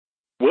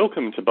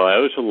Welcome to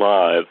Biota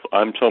Live.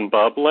 I'm Tom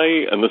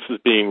Barbley, and this is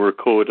being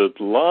recorded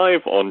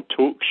live on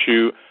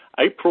TalkShoe,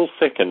 April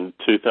 2nd,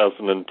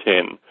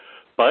 2010.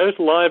 Biota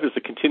Live is a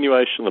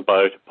continuation of the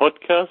Biota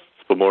podcasts.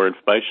 For more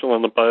information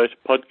on the Biota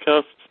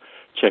podcasts,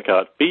 check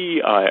out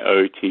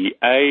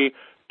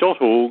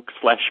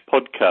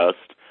biota.org/podcast.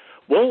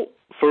 Well,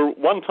 for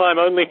one time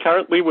only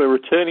currently, we're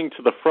returning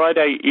to the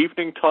Friday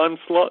evening time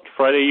slot,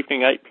 Friday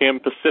evening 8 p.m.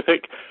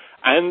 Pacific,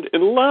 and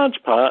in large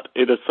part,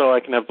 it is so I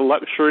can have the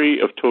luxury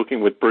of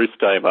talking with Bruce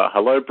Damer.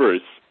 Hello,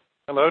 Bruce.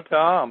 Hello,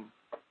 Tom.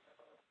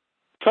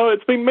 So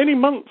it's been many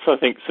months, I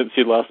think, since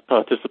you last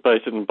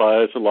participated in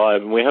Biota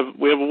Live, and we have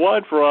a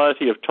wide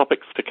variety of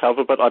topics to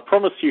cover, but I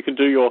promise you can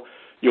do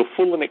your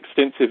full and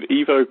extensive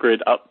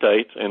EvoGrid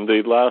update in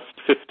the last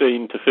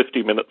 15 to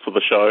 50 minutes of the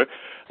show.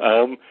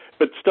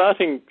 But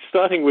starting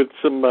with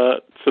some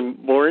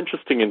more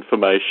interesting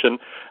information,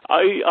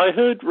 I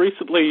heard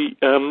recently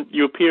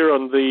you appear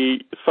on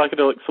the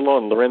Psychedelic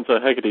Salon, Lorenzo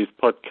Haggerty's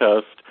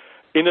podcast,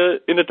 in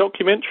a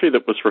documentary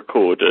that was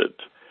recorded.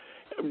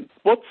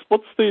 What's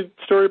the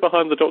story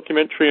behind the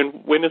documentary,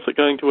 and when is it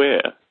going to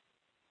air?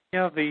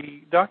 Yeah,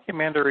 the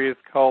documentary is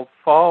called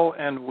Fall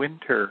and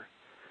Winter,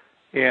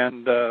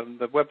 and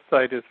the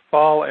website is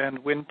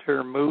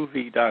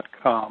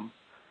fallandwintermovie.com.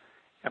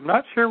 I'm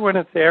not sure when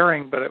it's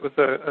airing, but it was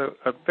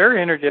a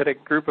very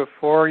energetic group of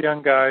four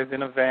young guys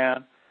in a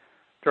van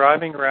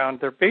driving around.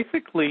 They're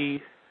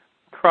basically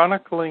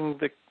chronicling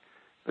the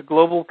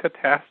global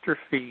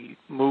catastrophe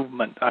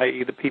movement,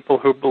 i.e. the people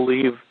who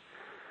believe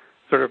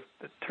sort of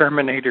the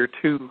Terminator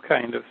 2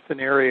 kind of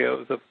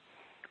scenarios of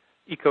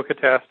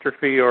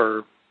eco-catastrophe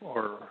or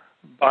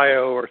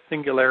bio or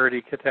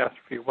singularity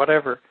catastrophe,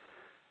 whatever.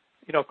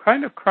 You know,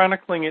 kind of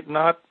chronicling it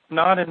not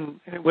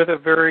with a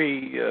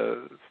very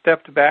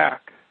stepped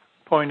back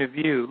point of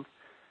view.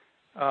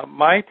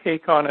 My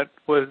take on it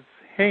was,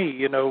 hey,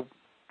 you know,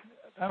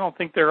 I don't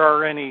think there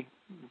are any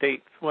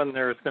dates when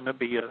there's going to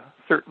be a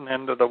certain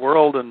end of the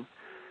world, and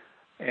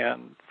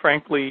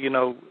frankly, you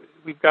know,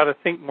 we've got to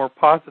think more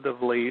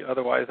positively,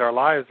 otherwise our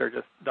lives are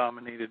just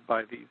dominated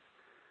by these.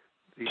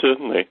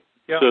 Certainly.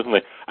 Yeah.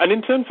 Certainly. And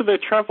in terms of their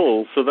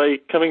travels, are they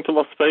coming to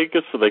Las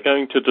Vegas? Are they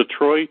going to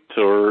Detroit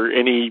or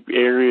any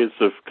areas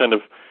of kind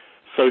of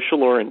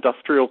social or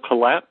industrial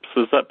collapse?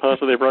 Is that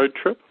part of their road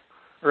trip?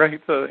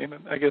 Right. So, you know,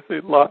 I guess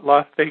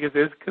Las Vegas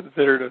is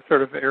considered a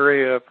sort of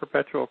area of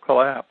perpetual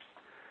collapse.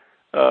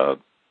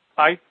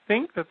 I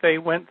think that they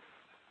went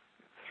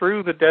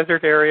through the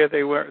desert area.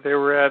 They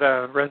were at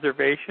a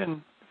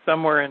reservation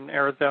somewhere in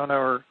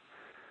Arizona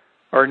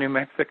or New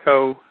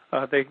Mexico.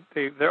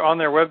 They're on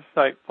their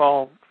website,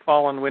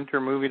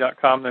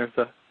 fallandwintermovie.com. There's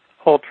a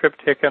whole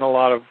triptych and a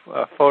lot of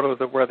photos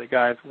of where the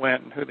guys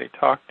went and who they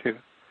talked to.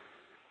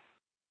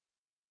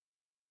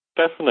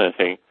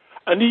 Fascinating.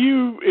 And are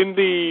you in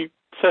the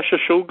Sasha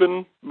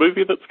Shulgin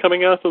movie that's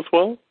coming out as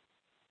well?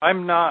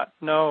 I'm not,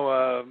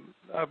 no.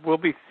 We'll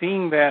be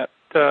seeing that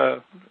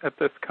at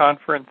this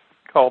conference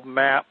called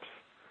MAPS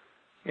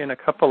in a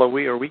couple of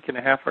weeks, or a week and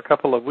a half, or a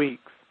couple of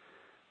weeks.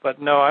 But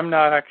no, I'm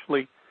not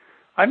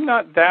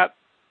that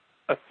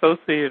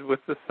associated with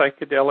the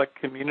psychedelic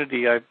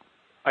community. I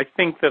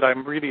think that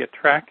I'm really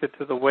attracted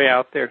to the way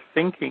out there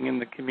thinking in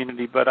the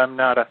community, but I'm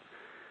not a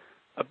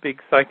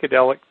big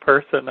psychedelic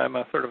person. I'm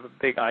a sort of a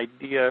big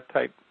idea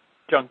type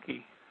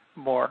junkie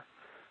more.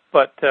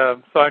 But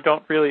so I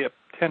don't really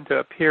tend to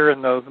appear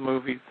in those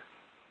movies.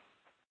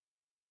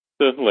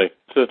 Certainly.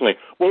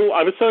 Well,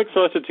 I was so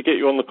excited to get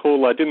you on the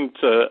call, I didn't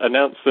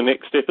announce the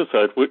next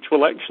episode, which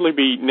will actually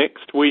be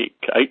next week,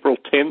 April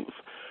 10th,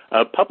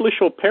 Publish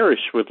or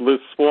Perish with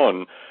Liz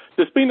Swan.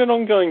 There's been an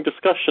ongoing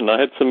discussion. I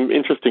had some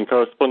interesting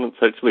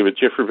correspondence, actually, with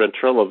Jeffrey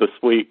Ventrella this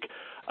week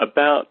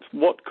about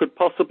what could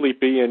possibly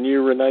be a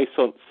new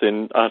renaissance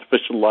in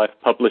artificial life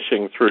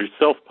publishing through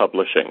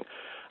self-publishing.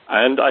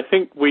 And I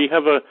think we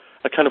have a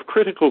kind of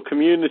critical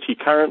community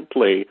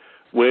currently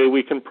where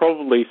we can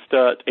probably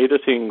start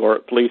editing or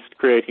at least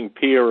creating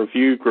peer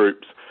review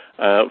groups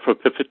for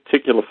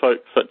particular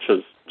folks such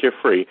as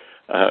Jeffrey,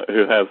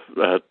 who have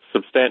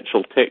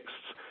substantial texts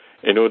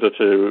in order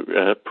to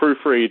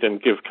proofread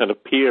and give kind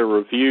of peer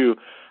review.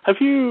 Have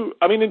you,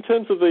 I mean, in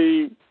terms of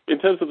the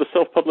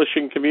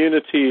self-publishing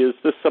community, is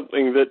this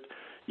something that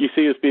you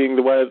see as being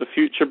the way of the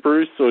future,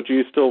 Bruce, or do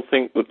you still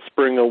think that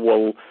Springer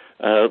will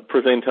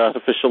present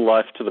artificial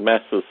life to the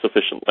masses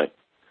sufficiently?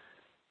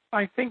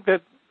 I think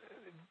that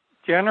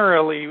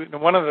generally,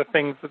 one of the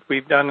things that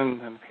we've done,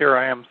 and here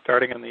I am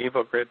starting on the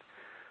EvoGrid,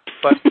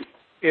 but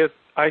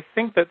I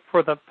think that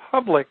for the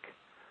public,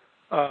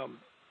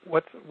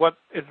 what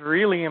is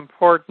really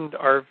important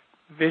are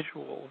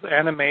visuals,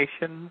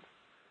 animations,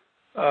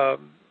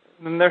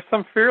 and there's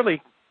some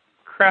fairly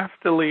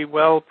craftily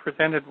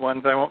well-presented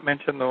ones. I won't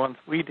mention the ones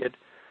we did,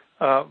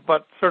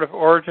 but sort of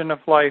origin of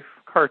life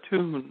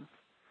cartoons.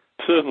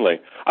 Certainly.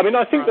 I mean,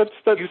 I think that's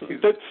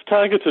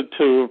targeted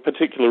to a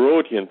particular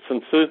audience,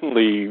 and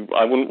certainly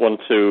I wouldn't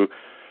want to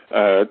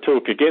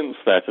talk against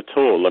that at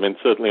all. I mean,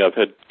 certainly I've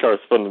had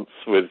correspondence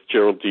with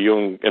Gerald de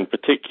Jong in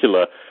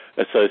particular,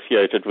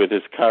 associated with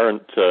his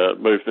current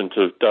movement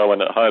of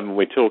Darwin at Home, and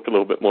we talk a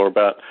little bit more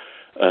about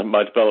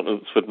my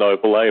developments with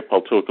Noble Ape.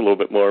 I'll talk a little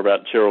bit more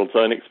about Gerald's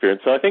own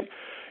experience. So I think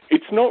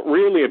it's not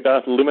really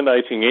about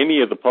eliminating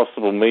any of the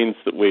possible means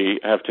that we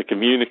have to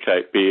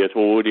communicate, be it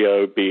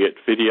audio, be it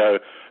video,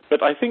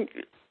 but I think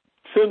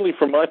certainly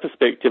from my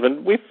perspective,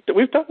 and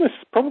we've done this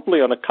probably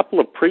on a couple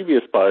of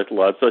previous Biota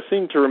Lives. I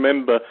seem to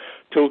remember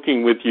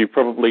talking with you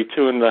probably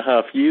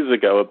 2.5 years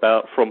ago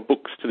about from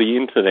books to the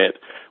internet,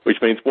 which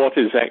means what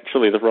is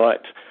actually the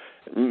right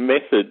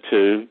method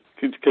to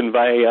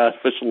convey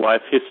artificial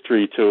life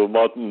history to a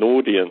modern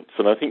audience.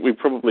 And I think we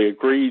probably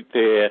agreed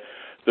there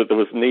that there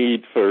was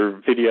need for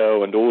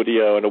video and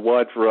audio and a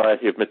wide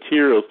variety of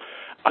materials.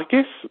 I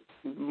guess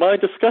my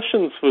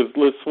discussions with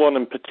Liz Swan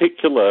in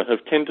particular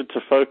have tended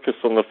to focus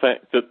on the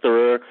fact that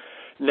there are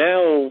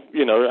now,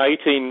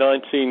 18,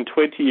 19,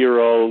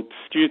 20-year-old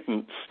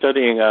students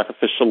studying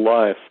artificial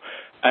life.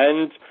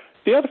 And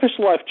the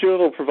Artificial Life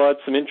Journal provides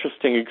some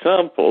interesting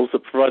examples.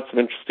 It provides some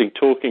interesting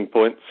talking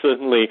points.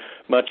 Certainly,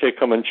 Maciej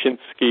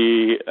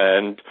Komaczynski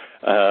and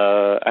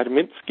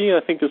Adaminsky,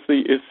 I think is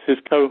his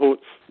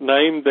cohort's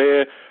name.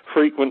 Their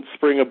frequent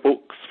Springer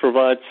books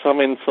provide some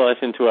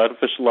insight into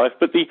artificial life.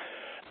 But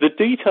the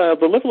detail,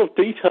 the level of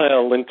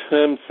detail in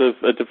terms of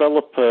a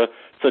developer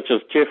such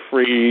as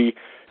Jeffrey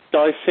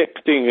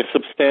dissecting a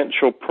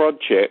substantial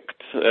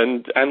project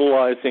and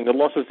analysing a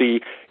lot of the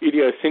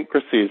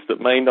idiosyncrasies that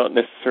may not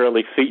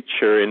necessarily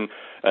feature in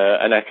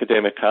an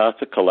academic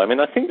article. I mean,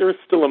 I think there is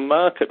still a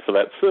market for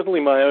that. Certainly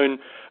my own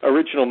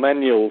original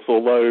manuals,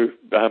 although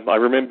I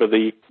remember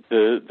the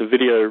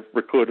video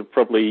recorded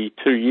probably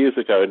 2 years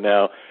ago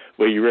now,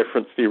 where you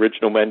referenced the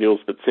original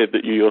manuals but said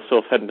that you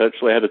yourself hadn't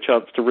actually had a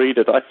chance to read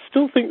it. I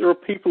still think there are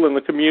people in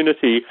the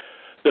community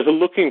that are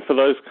looking for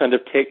those kind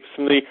of texts,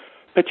 and the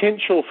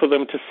potential for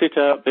them to sit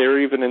out there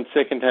even in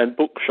second-hand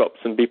bookshops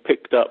and be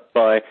picked up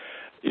by,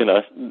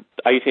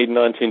 18,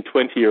 19,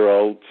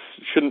 20-year-olds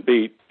shouldn't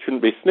be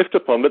sniffed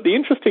upon. But the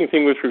interesting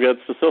thing with regards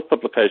to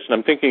self-publication,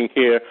 I'm thinking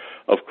here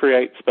of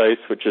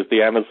CreateSpace, which is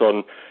the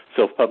Amazon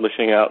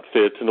self-publishing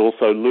outfit, and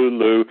also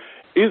Lulu,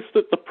 is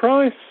that the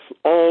price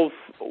of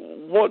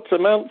what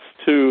amounts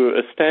to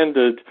a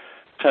standard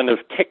kind of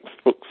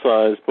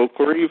textbook-sized book,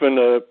 or even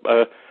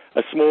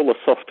a smaller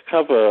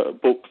soft-cover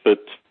book that,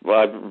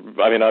 I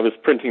was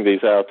printing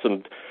these out,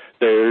 and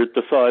they're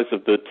the size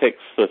of the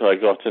texts that I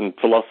got in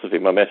philosophy,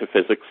 my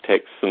metaphysics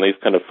texts and these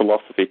kind of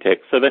philosophy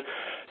texts. So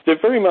they're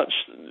very much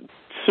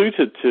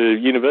suited to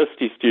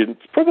university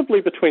students,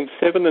 probably between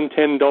 $7 and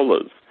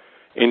 $10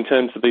 in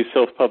terms of these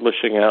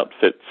self-publishing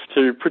outfits,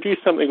 to produce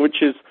something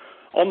which is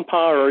on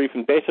par or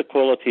even better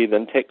quality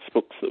than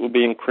textbooks that were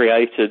being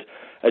created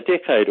a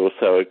decade or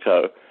so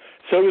ago.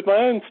 So with my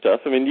own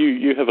stuff,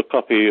 you have a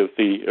copy of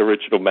the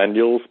original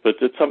manuals, but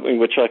it's something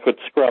which I could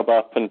scrub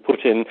up and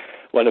put in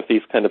one of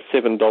these kind of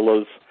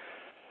 $7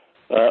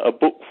 a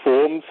book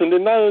forms, and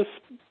in those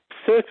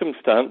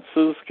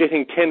circumstances,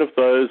 getting 10 of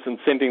those and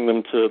sending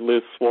them to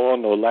Liz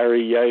Swan or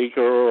Larry Yeager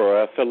or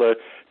our fellow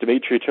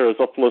Dimitri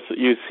Teresopoulos at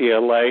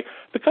UCLA,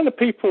 the kind of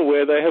people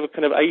where they have a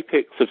kind of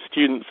apex of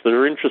students that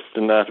are interested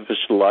in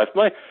artificial life.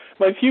 My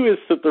view is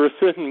that there are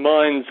certain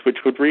minds which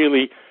would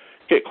really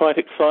get quite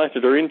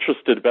excited or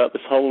interested about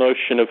this whole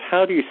notion of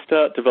how do you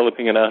start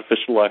developing an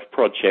artificial life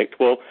project.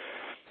 Well,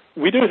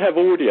 we do have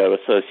audio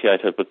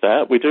associated with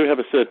that. We do have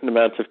a certain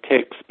amount of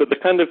text, but the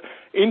kind of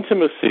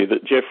intimacy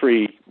that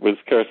Jeffrey was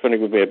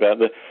corresponding with me about,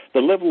 the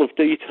level of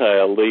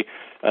detail, the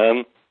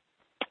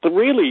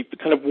really the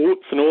kind of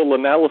warts and all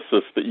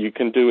analysis that you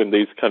can do in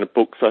these kind of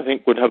books, I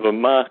think would have a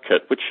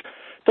market, which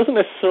doesn't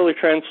necessarily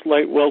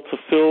translate well to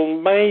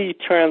film, may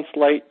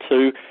translate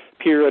to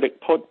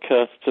periodic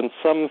podcasts in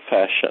some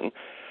fashion.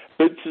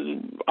 But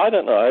I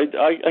don't know.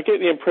 I get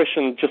the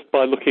impression just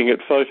by looking at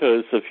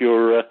photos of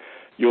your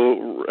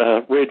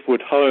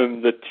Redwood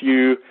home that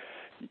you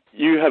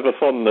have a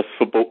fondness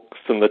for books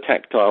and the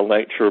tactile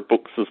nature of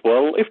books as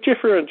well. If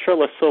Jeffrey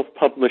Antrella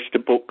self-published a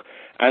book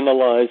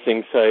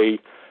analysing, say,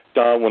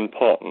 Darwin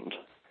Pond,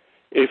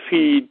 if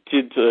he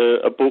did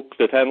a book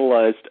that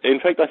analysed... In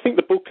fact, I think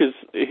the book is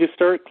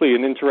historically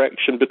an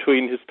interaction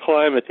between his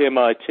time at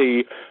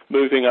MIT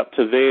moving up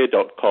to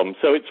there.com.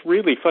 So it's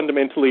really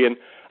fundamentally an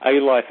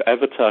A-Life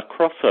Avatar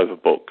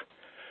crossover book.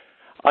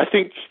 I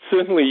think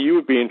certainly you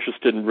would be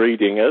interested in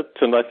reading it,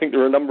 and I think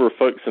there are a number of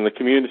folks in the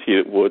community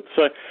that would.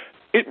 So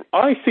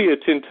I see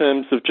it in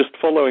terms of just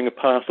following a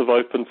path of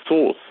open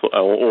source,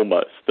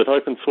 almost, that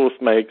open source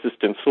may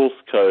exist in source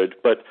code,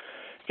 but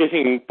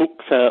getting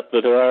books out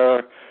that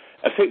are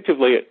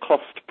effectively at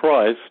cost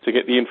price to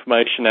get the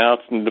information out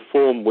in the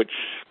form which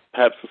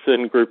perhaps a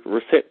certain group are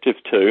receptive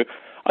to,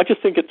 I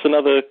just think it's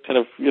another kind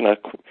of,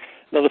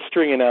 another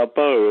string in our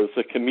bow as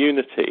a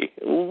community.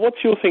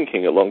 What's your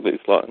thinking along these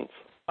lines?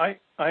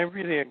 I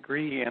really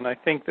agree, and I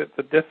think that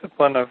the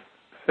discipline of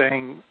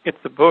saying it's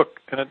a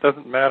book, and it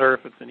doesn't matter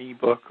if it's an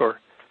e-book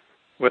or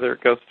whether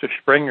it goes to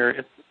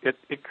Springer,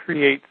 it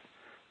creates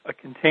a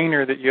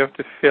container that you have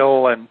to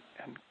fill and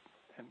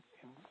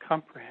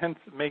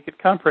make it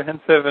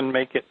comprehensive and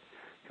make it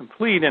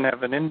complete and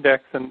have an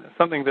index and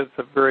something that's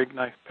a very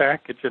nice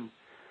package. And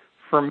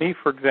for me,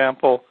 for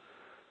example,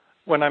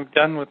 when I'm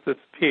done with this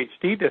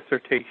PhD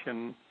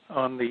dissertation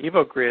on the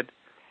EvoGrid,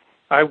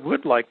 I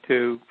would like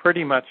to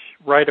pretty much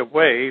right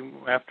away,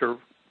 after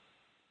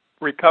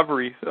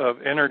recoveries of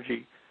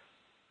energy,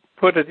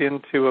 put it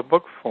into a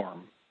book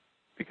form,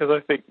 because I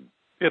think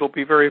it'll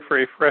be very,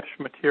 very fresh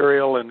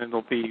material and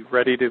it'll be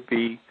ready to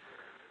be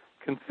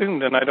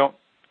consumed. And I don't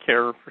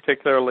care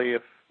particularly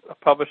if a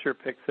publisher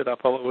picks it up,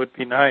 although it would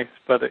be nice,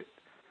 but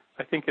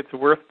I think it's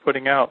worth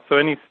putting out. So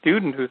any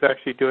student who's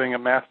actually doing a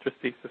master's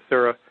thesis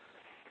or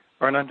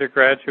an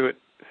undergraduate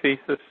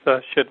thesis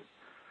should,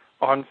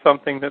 on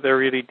something that they're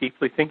really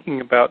deeply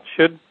thinking about,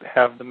 should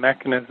have the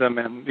mechanism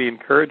and be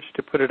encouraged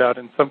to put it out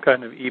in some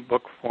kind of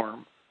e-book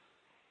form.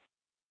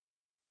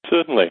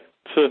 Certainly.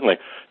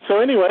 So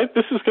anyway,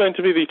 this is going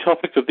to be the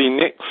topic of the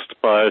next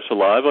Biota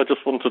Live. I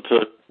just wanted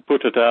to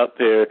put it out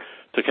there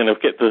to kind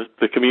of get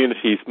the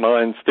community's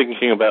minds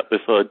thinking about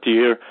this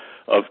idea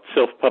of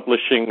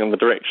self-publishing and the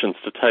directions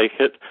to take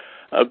it.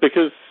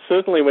 Because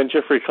certainly when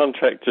Jeffrey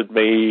contacted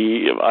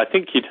me, I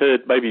think he'd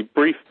heard maybe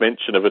brief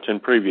mention of it in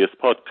previous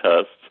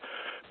podcasts,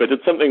 but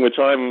it's something which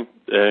I'm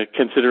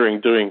considering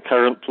doing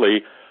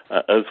currently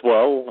as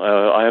well.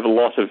 I have a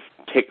lot of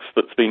text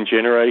that's been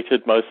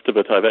generated. Most of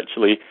it I've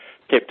actually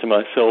kept to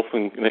myself,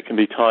 and it can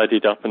be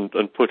tidied up and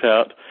put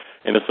out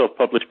in a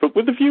self-published book,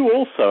 with a view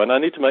also, and I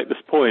need to make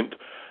this point,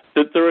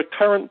 that there are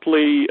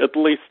currently at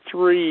least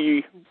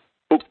 3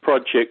 book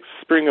projects,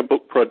 Springer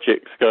book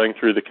projects going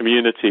through the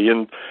community,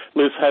 and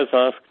Liz has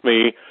asked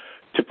me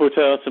to put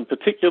out in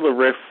particular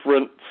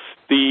reference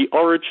The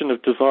Origin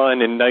of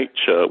Design in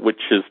Nature,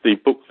 which is the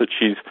book that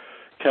she's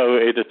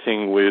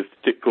co-editing with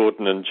Dick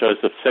Gordon and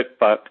Joseph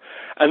Seckbach.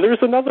 And there is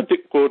another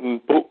Dick Gordon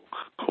book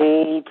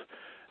called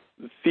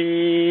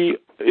The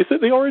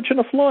Origin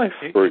of Life?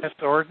 It's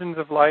The Origins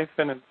of Life,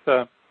 and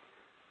it's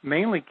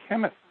mainly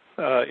chemists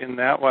in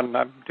that one.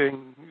 I'm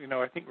doing,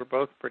 I think we're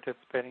both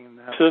participating in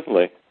that.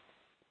 Certainly.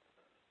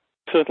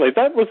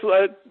 That was,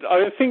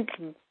 I think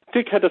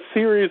Dick had a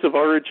series of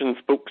Origins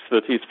books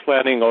that he's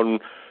planning on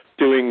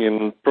doing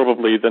in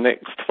probably the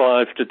next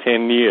 5 to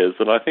 10 years,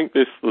 and I think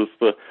this was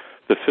the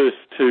first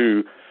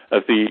 2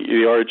 of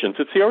the Origins.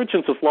 It's The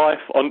Origins of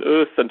Life on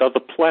Earth and Other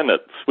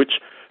Planets, which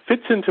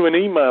fits into an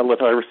email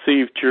that I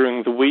received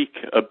during the week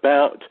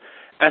about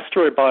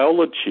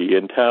astrobiology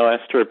and how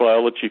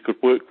astrobiology could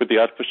work with the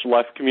artificial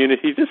life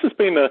community. This has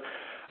been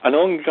an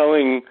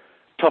ongoing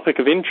topic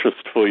of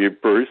interest for you,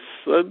 Bruce.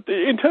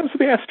 In terms of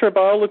the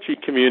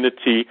astrobiology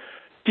community,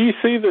 do you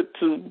see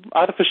that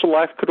artificial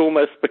life could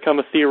almost become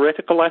a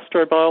theoretical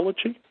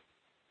astrobiology?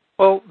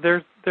 Well,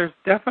 there's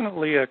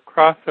definitely a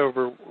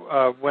crossover.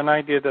 When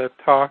I did a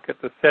talk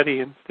at the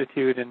SETI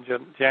Institute in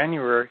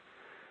January,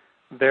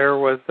 there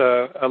was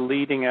a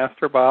leading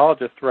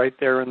astrobiologist right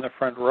there in the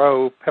front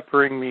row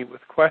peppering me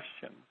with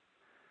questions.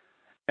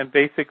 And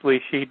basically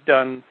she'd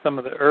done some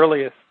of the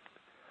earliest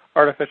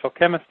artificial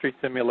chemistry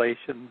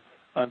simulations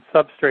on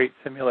substrate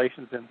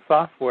simulations in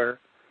software,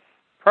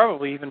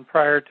 probably even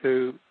prior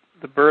to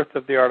the birth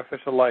of the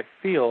artificial life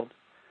field.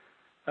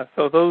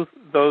 So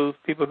those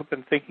people who've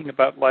been thinking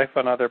about life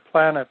on other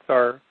planets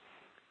are,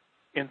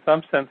 in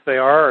some sense, they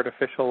are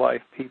artificial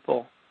life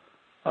people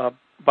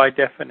by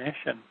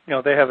definition.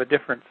 They have a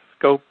different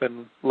scope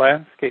and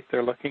landscape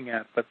they're looking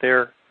at, but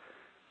they're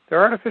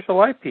artificial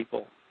life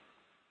people.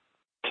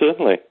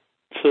 Certainly.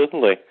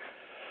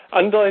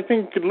 And I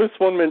think Liz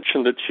Swan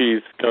mentioned that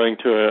she's going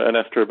to an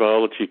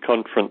astrobiology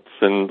conference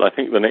in, I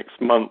think, the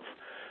next month,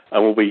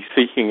 and will be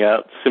seeking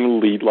out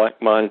similarly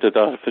like-minded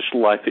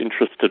artificial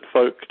life-interested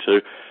folk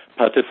to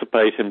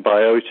participate in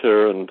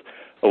Biota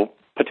or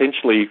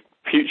potentially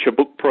future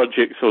book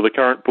projects or the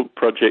current book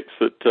projects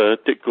that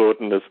Dick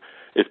Gordon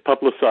is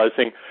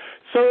publicizing.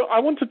 So I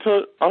wanted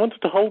to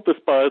hold this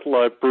Biota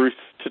Live, Bruce,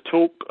 to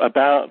talk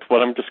about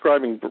what I'm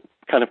describing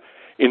kind of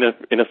in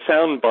a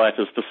soundbite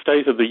as the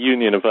state of the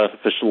union of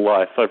artificial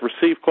life. I've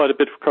received quite a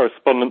bit of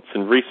correspondence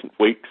in recent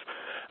weeks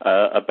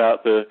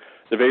about the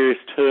various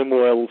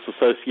turmoils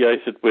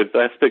associated with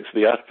aspects of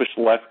the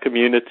artificial life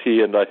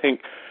community, and I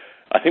think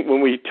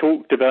when we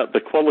talked about the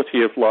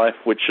quality of life,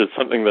 which is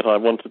something that I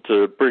wanted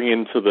to bring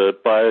into the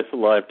Biota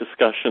Live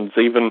discussions,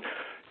 even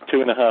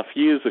 2.5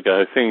 years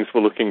ago, things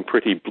were looking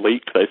pretty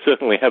bleak. They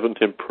certainly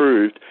haven't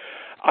improved.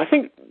 I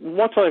think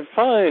what I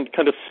find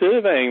kind of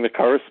surveying the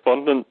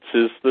correspondence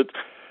is that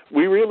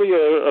we really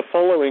are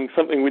following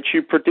something which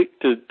you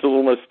predicted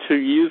almost 2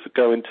 years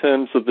ago in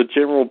terms of the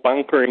general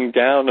bunkering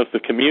down of the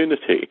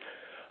community.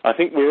 I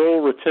think we're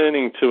all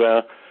returning to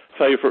our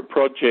favourite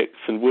projects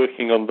and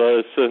working on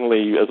those.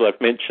 Certainly, as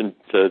I've mentioned,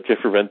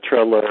 Jeffrey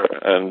Ventrella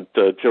and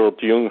Gerald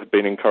Jung have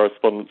been in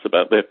correspondence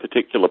about their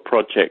particular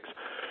projects.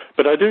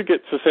 But I do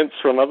get the sense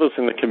from others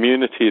in the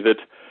community that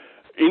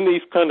in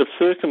these kind of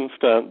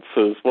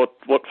circumstances, what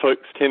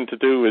folks tend to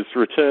do is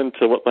return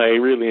to what they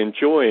really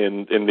enjoy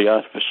in the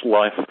artificial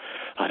life.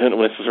 I don't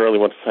necessarily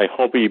want to say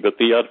hobby, but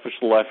the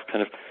artificial life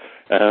kind of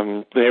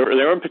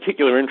their own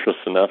particular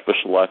interests in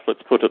artificial life,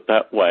 let's put it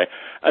that way.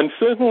 And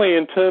certainly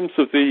in terms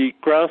of the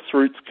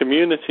grassroots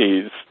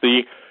communities,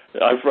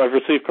 I've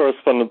received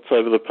correspondence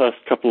over the past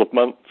couple of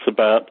months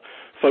about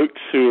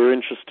folks who are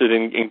interested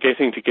in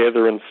getting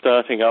together and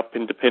starting up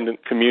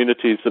independent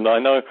communities. And I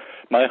know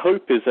my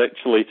hope is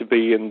actually to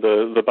be in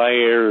the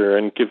Bay Area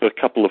and give a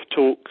couple of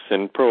talks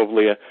in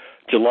probably a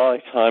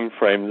July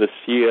timeframe this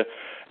year.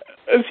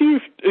 As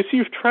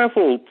you've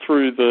travelled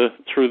through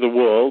the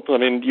world, I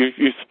mean,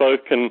 you've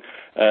spoken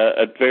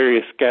at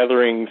various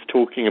gatherings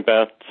talking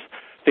about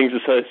things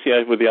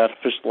associated with the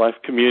artificial life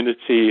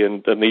community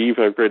and the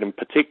EvoGrid in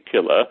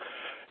particular.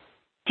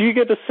 Do you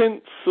get a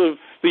sense of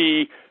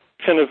the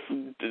kind of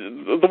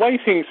the way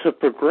things have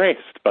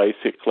progressed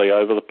basically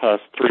over the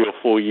past 3 or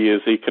 4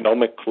 years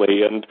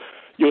economically, and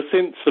your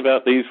sense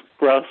about these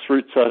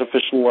grassroots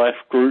artificial life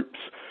groups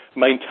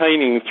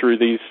maintaining through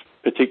these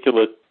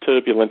particular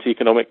turbulent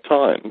economic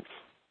times?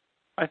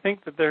 I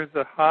think that there's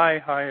a high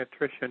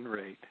attrition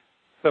rate.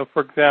 So,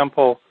 for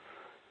example,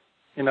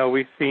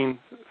 we've seen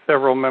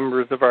several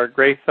members of our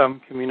Gray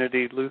Thumb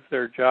community lose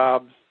their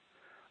jobs,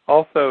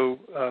 also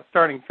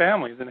starting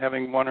families and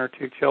having 1 or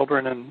 2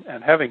 children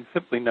and having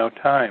simply no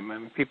time. I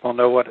mean, people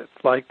know what it's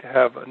like to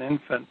have an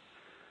infant.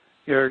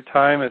 Your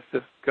time is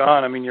just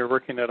gone. I mean, you're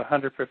working at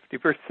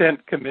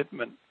 150%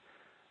 commitment.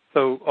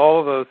 So all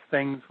of those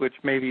things which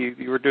maybe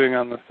you were doing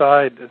on the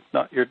side is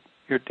not your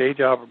day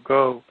job or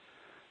go.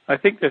 I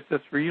think there's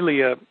just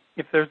really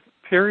if there's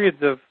periods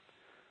of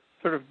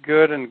sort of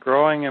good and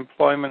growing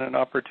employment and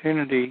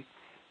opportunity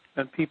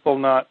and people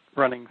not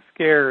running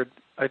scared,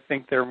 I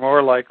think they're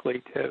more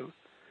likely to,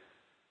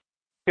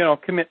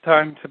 commit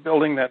time to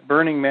building that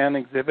Burning Man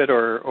exhibit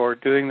or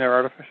doing their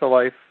artificial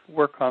life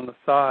work on the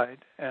side.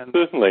 And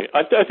certainly.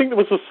 I think there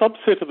was a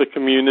subset of the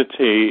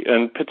community,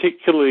 and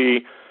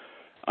particularly,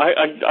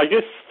 I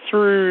guess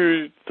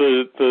through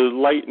the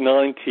late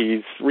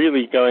 90s,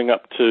 really going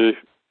up to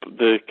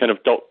the kind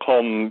of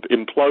dot-com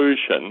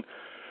implosion,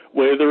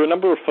 where there were a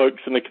number of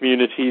folks in the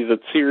community that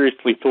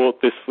seriously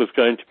thought this was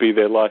going to be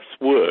their life's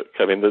work.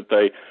 I mean, that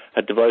they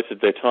had devoted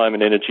their time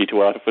and energy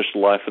to artificial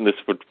life and this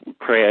would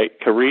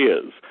create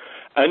careers.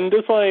 And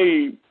as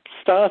I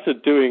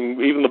started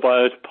doing even the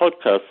Biota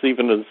podcasts,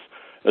 even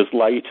as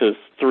late as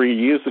 3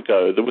 years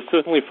ago, there were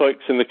certainly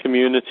folks in the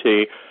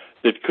community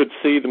that could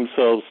see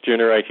themselves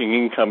generating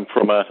income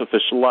from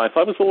artificial life.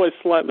 I was always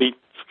slightly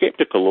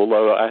skeptical,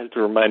 although I had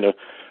to remain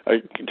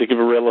to give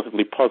a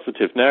relatively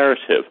positive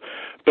narrative.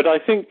 But I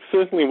think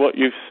certainly what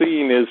you've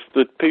seen is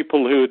that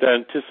people who had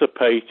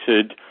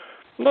anticipated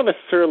not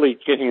necessarily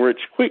getting rich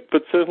quick,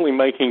 but certainly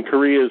making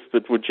careers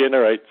that would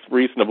generate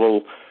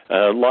reasonable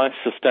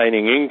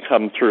life-sustaining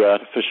income through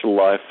artificial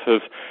life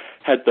have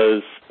had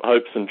those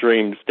hopes and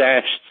dreams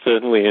dashed,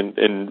 certainly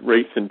in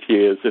recent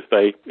years, if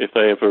they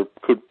ever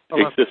could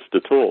exist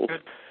at all.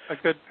 A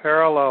good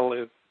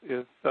parallel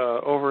is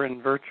over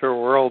in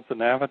virtual worlds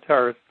and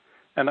avatars,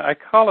 and I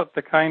call it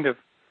the kind of,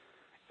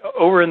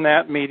 over in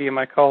that medium,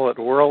 I call it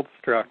world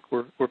struck,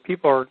 where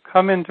people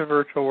come into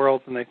virtual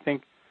worlds and they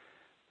think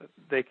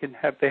they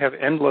have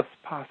endless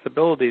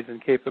possibilities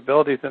and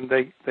capabilities, and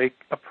they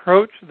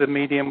approach the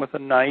medium with a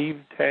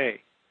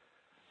naivete,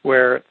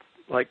 where it's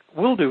like,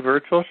 we'll do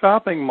virtual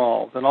shopping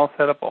malls, and I'll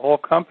set up a whole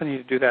company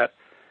to do that.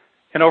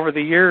 And over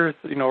the years,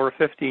 over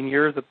 15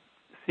 years of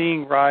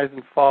seeing rise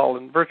and fall,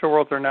 and virtual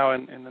worlds are now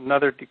in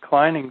another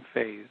declining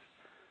phase.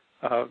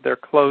 They're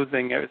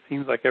closing. It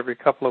seems like every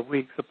couple of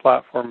weeks a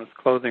platform is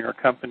closing or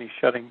company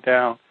shutting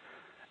down.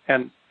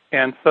 And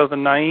so the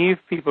naive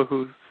people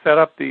who set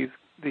up these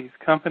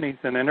companies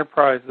and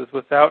enterprises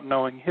without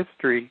knowing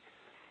history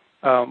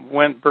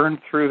burned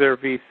through their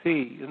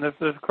VC. And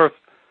there's of course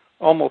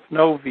almost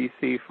no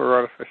VC for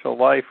artificial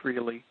life,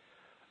 really.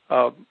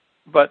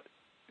 But,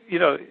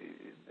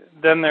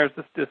 then there's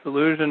this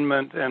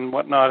disillusionment and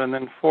whatnot, and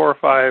then 4 or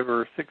 5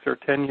 or 6 or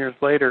 10 years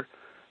later,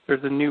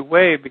 there's a new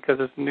wave because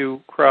there's a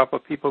new crop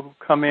of people who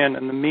come in,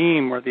 and the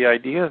meme or the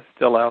idea is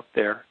still out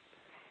there.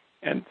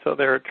 And so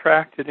they're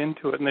attracted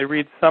into it, and they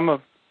read some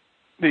of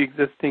the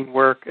existing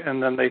work,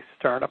 and then they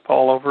start up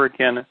all over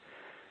again.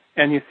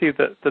 And you see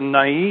that the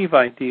naive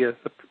ideas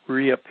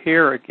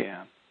reappear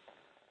again.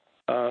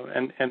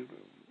 And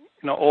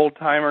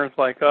old-timers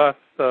like us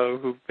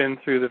who've been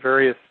through the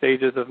various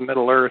stages of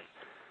Middle Earth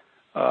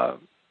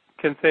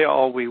can say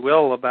all we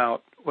will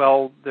about,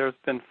 well, there's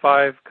been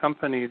 5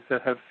 companies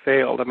that have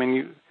failed. I mean,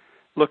 you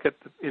look at,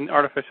 in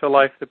artificial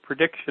life, the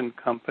prediction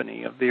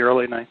company of the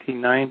early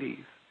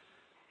 1990s.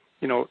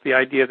 The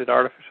idea that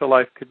artificial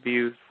life could be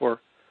used for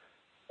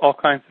all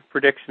kinds of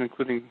prediction,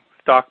 including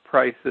stock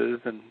prices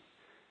and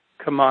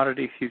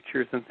commodity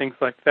futures and things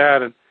like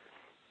that. And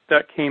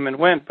that came and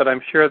went, but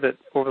I'm sure that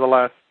over the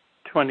last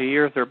 20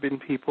 years there have been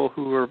people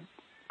who are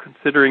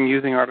considering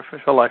using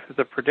artificial life as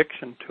a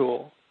prediction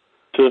tool.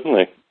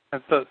 Certainly.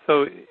 And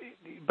so,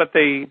 but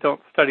they don't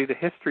study the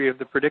history of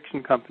the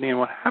prediction company and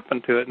what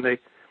happened to it, and they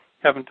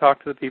haven't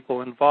talked to the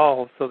people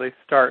involved, so they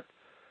start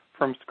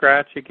from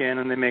scratch again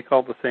and they make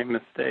all the same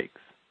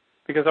mistakes.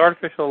 Because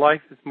artificial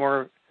life is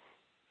more,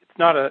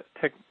 not a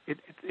tech.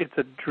 It's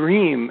a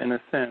dream in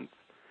a sense.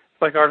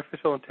 It's like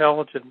artificial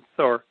intelligence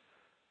or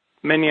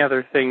many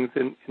other things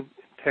in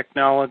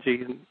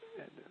technology, and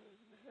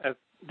as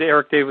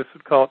Eric Davis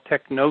would call it,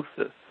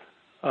 technosis.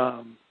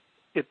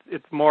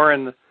 It's more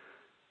in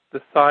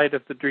the side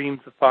of the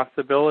dreams of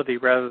possibility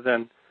rather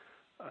than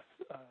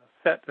a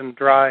set and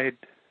dried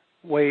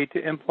way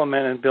to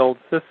implement and build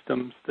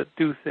systems that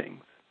do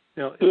things.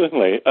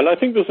 Certainly, and I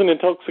think there's an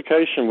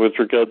intoxication with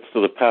regards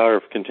to the power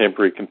of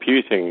contemporary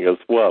computing as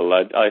well.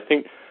 I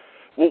think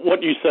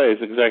what you say is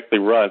exactly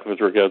right with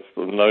regards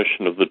to the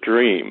notion of the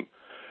dream,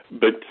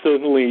 but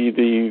certainly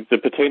the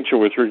potential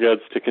with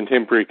regards to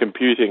contemporary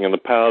computing and the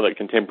power that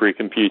contemporary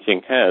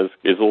computing has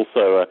is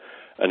also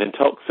an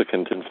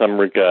intoxicant in some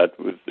regard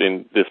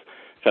in this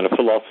kind of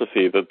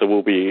philosophy that there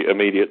will be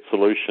immediate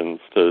solutions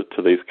to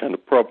these kind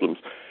of problems.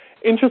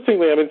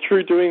 Interestingly, I mean,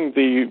 through doing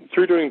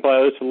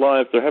Biota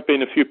Live, there have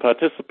been a few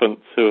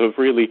participants who have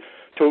really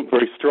talked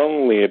very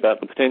strongly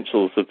about the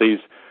potentials of these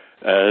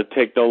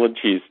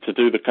technologies to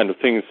do the kind of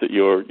things that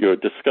you're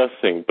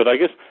discussing. But I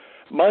guess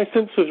my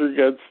sense with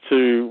regards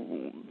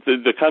to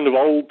the kind of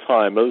old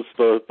timers,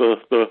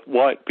 the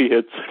white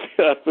beards of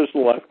the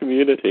artificial life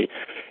community,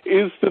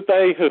 is that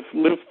they have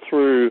lived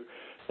through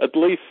at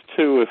least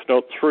 2, if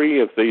not 3,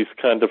 of these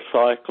kind of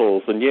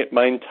cycles, and yet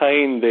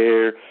maintain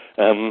their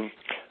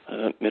I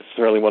don't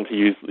necessarily want to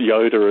use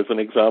Yoda as an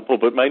example,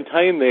 but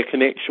maintain their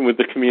connection with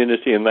the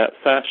community in that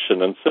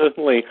fashion. And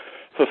certainly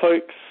for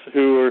folks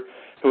who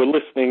are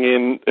listening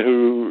in,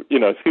 who,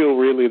 feel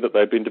really that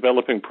they've been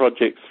developing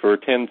projects for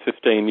 10,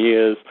 15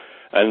 years,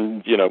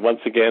 and,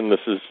 once again, this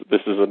is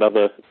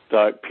another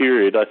dark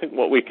period, I think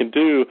what we can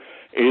do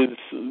is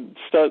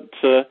start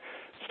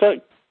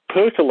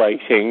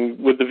percolating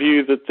with the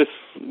view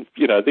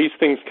that these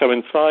things come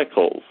in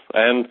cycles,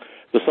 and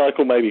the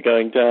cycle may be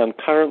going down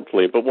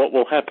currently, but what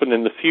will happen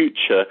in the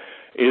future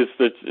is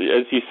that,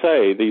 as you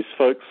say, these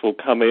folks will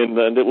come in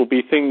and it will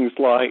be things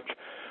like,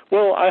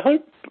 well, I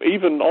hope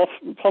even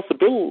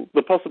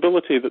the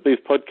possibility that these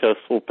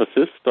podcasts will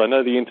persist. I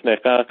know the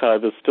Internet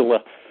Archive is still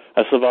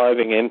a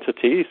surviving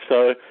entity,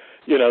 so,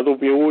 there'll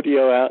be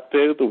audio out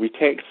there, there'll be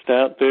text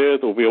out there,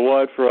 there'll be a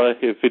wide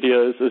variety of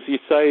videos. As you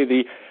say,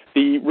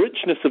 the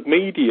richness of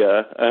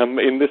media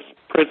in this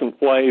present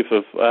wave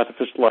of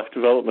artificial life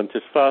development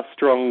is far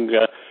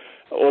stronger,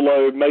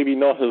 although maybe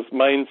not as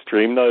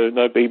mainstream, no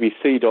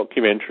BBC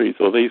documentaries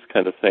or these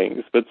kind of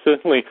things, but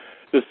certainly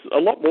there's a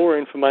lot more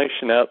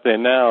information out there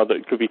now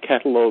that could be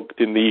catalogued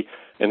in the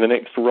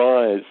next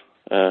rise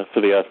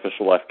for the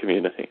artificial life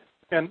community.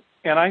 And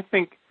I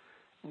think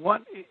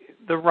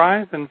the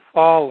rise and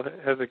fall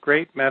has a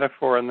great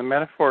metaphor, and the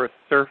metaphor is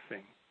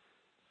surfing.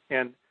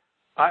 And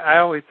I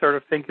always sort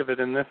of think of it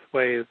in this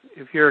way: is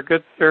if you're a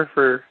good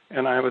surfer,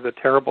 and I was a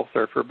terrible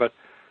surfer, but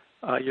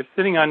you're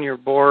sitting on your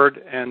board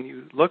and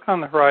you look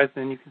on the horizon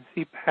and you can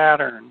see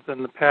patterns,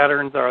 and the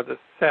patterns are the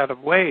set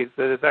of waves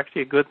that is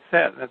actually a good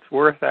set, and it's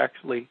worth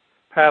actually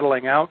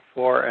paddling out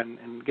for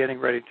and getting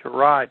ready to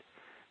ride.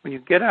 When you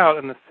get out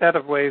and the set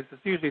of waves,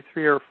 it's usually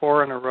 3 or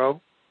 4 in a row,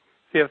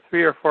 so you have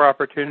 3 or 4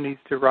 opportunities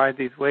to ride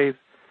these waves.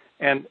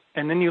 And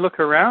then you look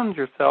around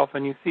yourself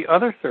and you see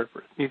other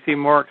surfers. You see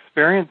more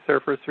experienced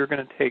surfers who are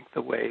going to take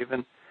the wave.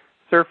 And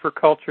surfer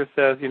culture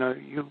says,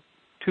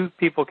 2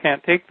 people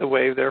can't take the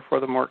wave, therefore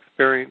the more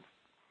experienced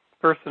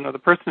person or the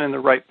person in the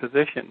right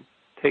position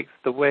takes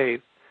the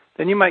wave.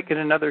 Then you might get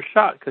another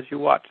shot because you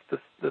watched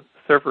the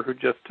surfer who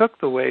just took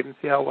the wave and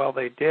see how well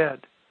they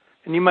did.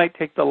 And you might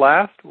take the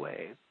last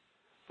wave,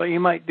 but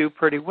you might do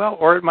pretty well,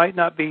 or it might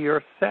not be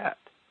your set.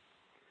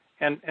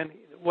 And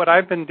what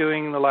I've been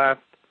doing in the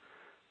last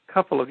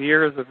couple of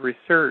years of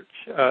research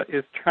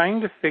is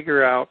trying to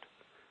figure out,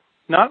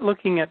 not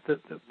looking at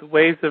the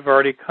waves that have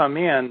already come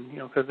in,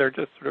 because they're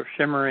just sort of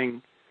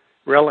shimmering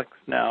relics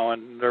now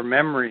and they're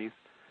memories,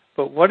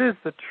 but what is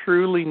the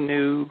truly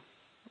new,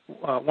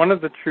 one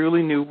of the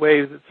truly new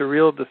waves that's a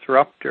real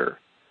disruptor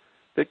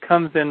that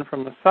comes in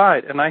from the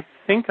side? And I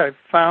think I've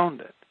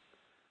found it.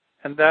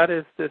 And that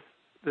is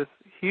this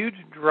huge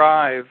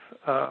drive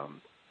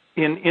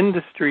in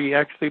industry,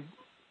 actually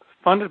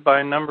funded by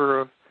a number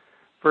of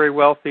very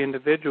wealthy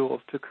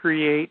individuals, to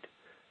create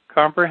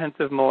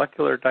comprehensive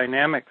molecular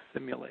dynamics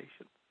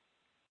simulations.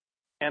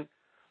 And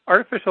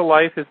artificial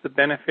life is the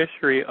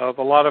beneficiary of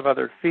a lot of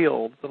other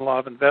fields and a lot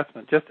of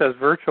investment, just as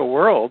virtual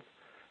worlds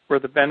were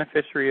the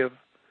beneficiary of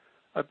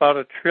about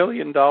 $1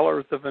 trillion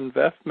of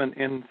investment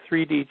in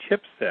 3D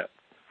chipsets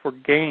for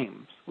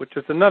games, which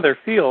is another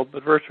field,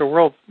 but virtual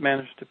worlds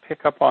managed to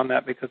pick up on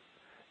that because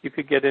you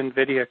could get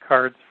NVIDIA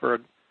cards for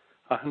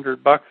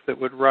 $100 that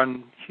would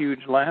run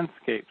huge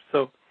landscapes.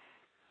 So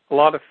a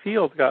lot of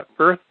fields got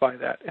birthed by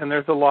that, and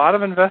there's a lot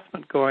of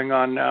investment going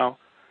on now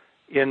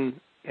in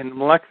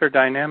molecular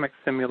dynamics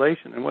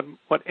simulation. And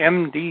what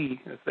MD,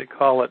 as they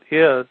call it,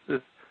 is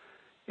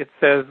it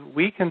says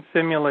we can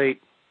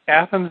simulate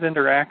atoms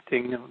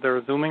interacting.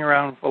 They're zooming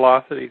around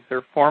velocities,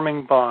 they're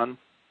forming bonds,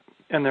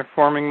 and they're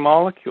forming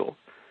molecules.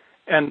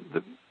 And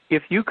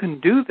if you can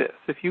do this,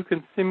 if you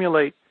can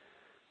simulate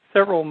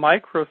several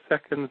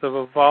microseconds of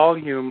a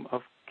volume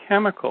of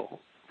chemicals,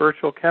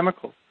 virtual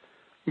chemicals,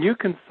 you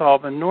can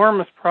solve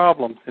enormous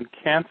problems in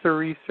cancer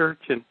research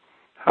and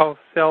how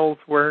cells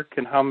work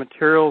and how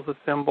materials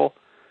assemble.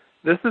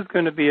 This is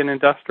going to be an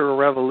industrial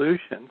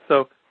revolution.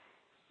 So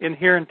in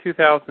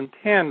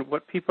 2010,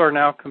 what people are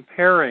now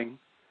comparing,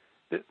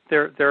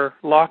 they're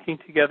locking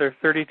together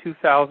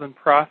 32,000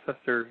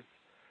 processors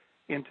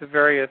into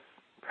various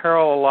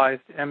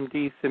parallelized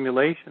MD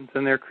simulations,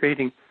 and they're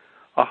creating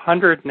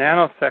 100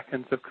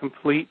 nanoseconds of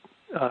complete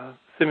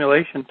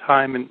simulation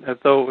time as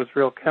though it was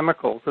real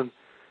chemicals. And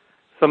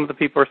some of the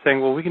people are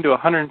saying, well, we can do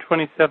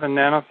 127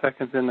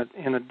 nanoseconds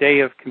in a day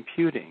of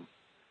computing.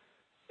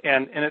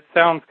 And it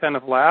sounds kind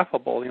of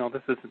laughable,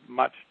 this isn't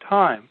much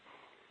time.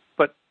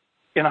 But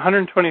in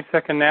 122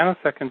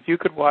 nanoseconds, you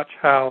could watch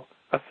how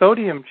a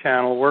sodium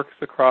channel works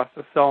across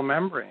a cell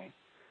membrane.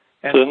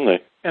 Certainly.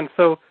 And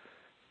so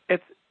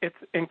it's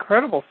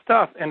incredible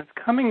stuff, and it's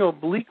coming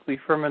obliquely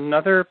from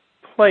another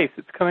place.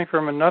 It's coming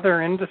from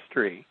another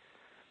industry,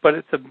 but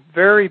it's a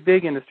very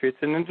big industry. It's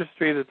an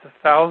industry that's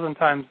 1,000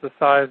 times the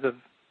size of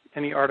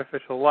any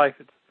artificial life.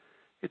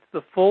 It's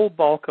the full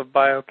bulk of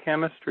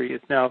biochemistry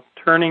is now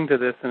turning to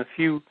this, and a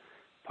few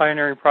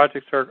pioneering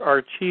projects are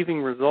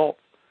achieving results.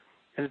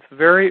 And it's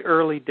very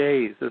early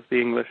days, as the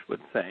English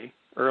would say,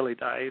 early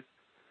days.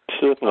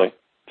 Certainly.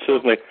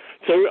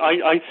 So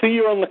I see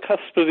you're on the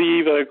cusp of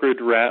the EvoGrid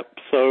wrap,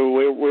 so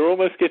we're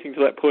almost getting to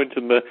that point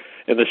in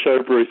the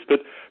show, Bruce. But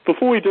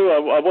before we do,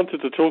 I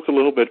wanted to talk a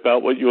little bit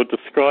about what you're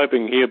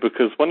describing here,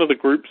 because one of the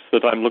groups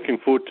that I'm looking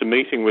forward to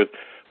meeting with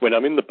when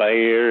I'm in the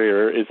Bay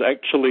Area is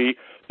actually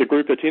the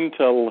group at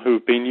Intel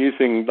who've been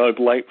using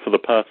Lite for the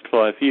past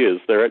 5 years.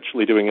 They're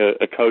actually doing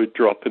a code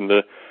drop in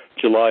the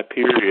July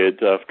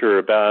period after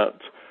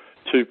about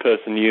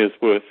 2-person years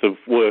worth of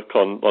work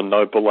on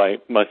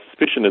Lite. My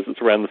suspicion is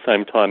it's around the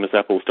same time as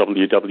Apple's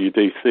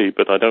WWDC,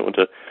 but I don't want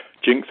to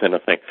jinx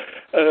anything.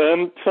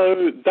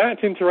 So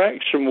that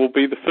interaction will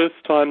be the first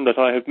time that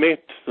I have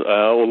met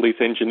all these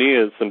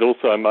engineers, and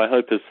also my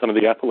hope is some of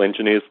the Apple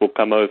engineers will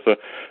come over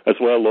as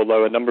well,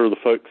 although a number of the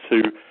folks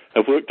who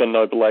have worked on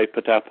Lite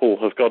at Apple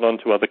have gone on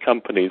to other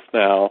companies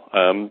now,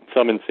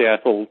 some in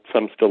Seattle,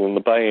 some still in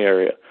the Bay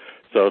Area.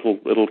 So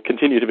it'll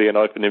continue to be an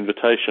open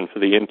invitation for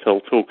the Intel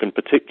talk in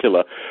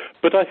particular.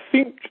 But I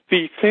think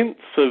the sense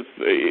of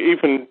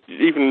even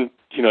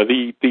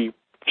the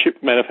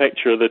chip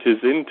manufacturer that is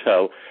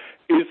Intel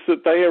is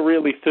that they are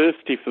really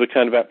thirsty for the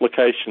kind of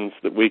applications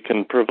that we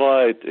can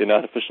provide in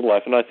artificial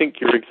life. And I think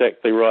you're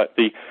exactly right.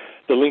 The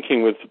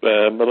linking with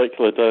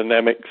molecular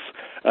dynamics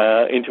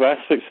into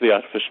aspects of the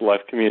artificial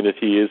life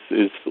community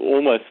is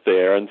almost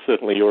there, and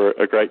certainly you're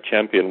a great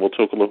champion. We'll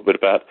talk a little bit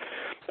about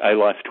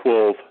A-Life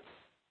 12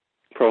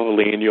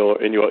 probably in your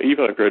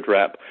EvoGrid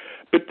wrap.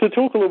 But to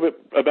talk a little bit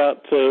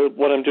about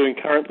what I'm doing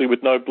currently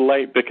with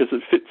Lite, because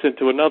it fits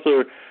into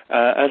another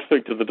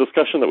aspect of the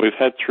discussion that we've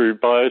had through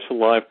Biota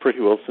Live pretty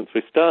well since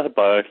we started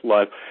Biota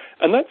Live,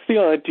 and that's the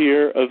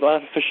idea of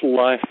artificial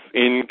life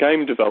in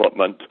game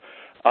development.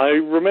 I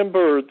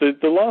remember the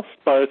last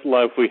Biota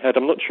Live we had,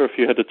 I'm not sure if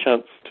you had a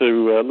chance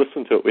to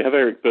listen to it. We have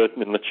Eric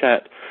Burton in the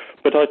chat,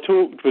 but I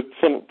talked with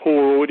some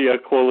poor audio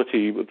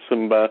quality with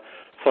some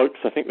folks,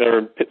 I think they're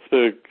in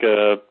Pittsburgh,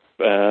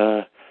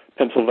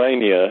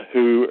 Pennsylvania,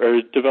 who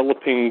are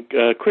developing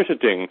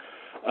Critterding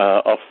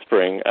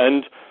offspring.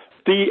 And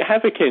the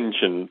Havoc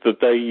engine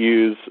that they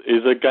use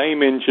is a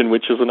game engine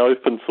which is an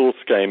open source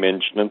game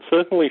engine. And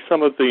certainly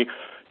some of the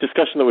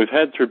discussion that we've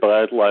had through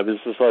Biota Live is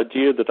this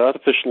idea that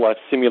artificial life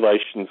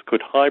simulations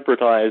could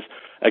hybridize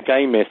a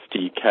game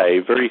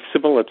SDK, very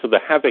similar to the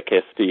Havoc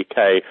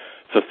SDK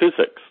for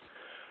physics.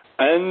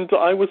 And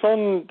I was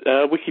on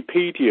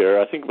Wikipedia,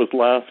 I think it was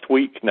last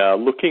week now,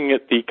 looking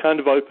at the kind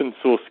of open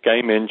source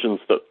game engines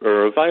that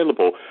are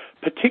available,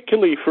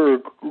 particularly for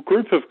a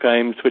group of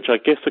games which I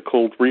guess are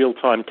called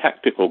real-time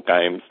tactical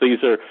games.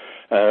 These are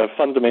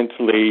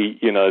fundamentally,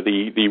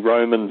 the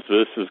Romans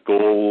versus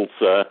Gauls,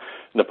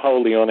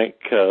 Napoleonic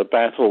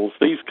battles,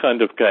 these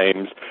kind of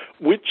games,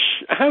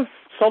 which have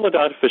solid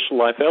artificial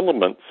life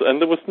elements. And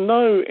there was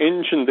no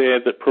engine there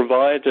that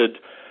provided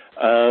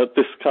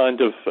this kind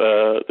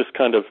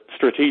of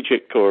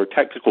strategic or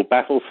tactical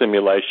battle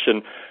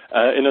simulation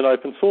in an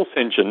open source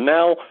engine.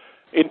 Now,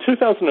 in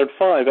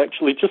 2005,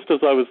 actually, just as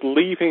I was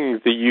leaving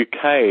the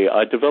UK,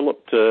 I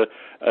developed a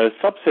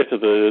subset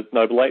of the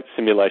Lite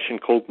simulation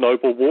called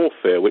Noble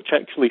Warfare, which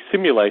actually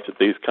simulated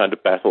these kind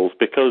of battles,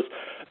 because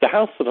the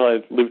house that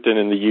I lived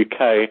in the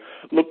UK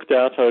looked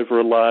out over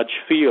a large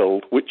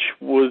field, which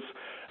was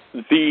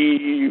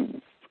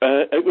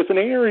it was an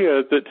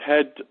area that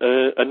had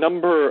a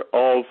number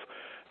of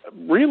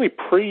really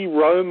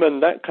pre-Roman,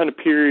 that kind of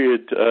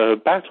period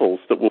battles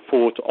that were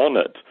fought on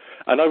it.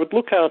 And I would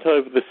look out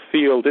over this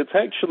field. It's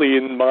actually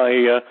in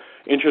my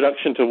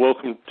introduction to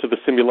Welcome to the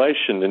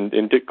Simulation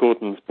in Dick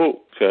Gordon's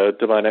book,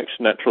 Divine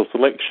Action, Natural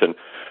Selection.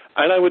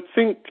 And I would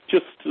think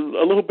just a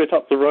little bit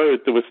up the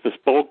road, there was this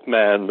bog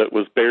man that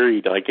was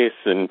buried, I guess,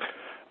 in,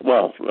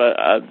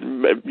 I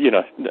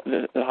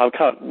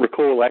can't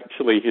recall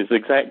actually his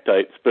exact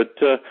dates, but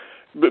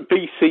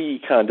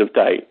BC kind of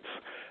dates.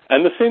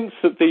 And the sense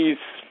that these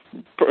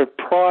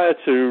prior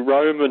to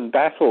Roman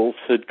battles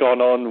had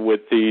gone on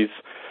with these,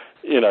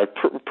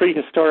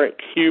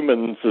 prehistoric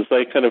humans as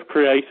they kind of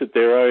created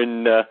their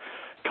own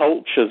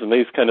cultures and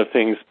these kind of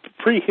things,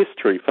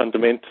 prehistory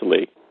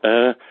fundamentally,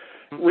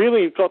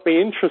 really got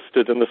me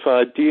interested in this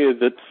idea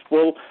that,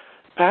 well,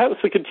 perhaps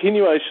the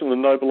continuation of the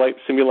noble ape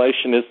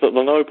simulation is that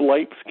the noble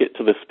apes get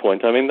to this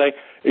point. I mean, they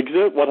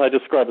exert what I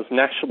describe as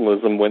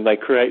nationalism when they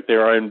create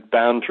their own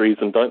boundaries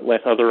and don't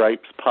let other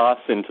apes pass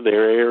into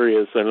their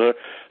areas. And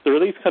there are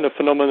these kind of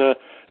phenomena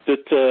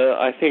that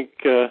I think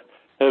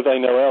Hervé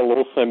Noël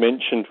also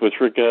mentioned with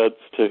regards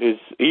to his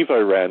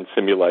EvoRAN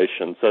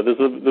simulation. So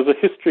there's a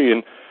history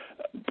in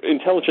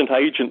intelligent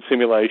agent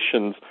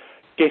simulations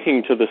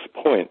getting to this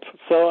point.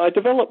 So I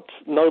developed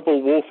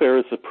Noble Warfare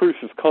as a proof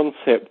of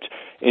concept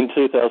in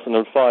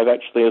 2005,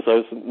 actually, as I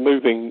was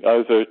moving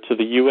over to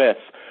the US.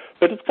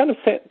 But it's kind of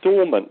sat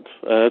dormant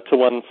to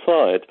one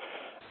side.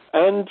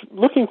 And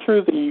looking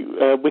through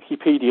the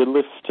Wikipedia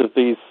list of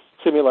these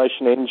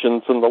simulation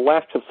engines and the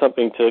lack of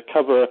something to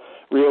cover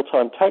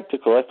real-time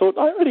tactical, I thought,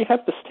 I already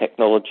have this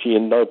technology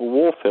in Noble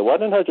Warfare. Why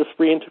don't I just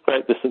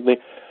reintegrate this in the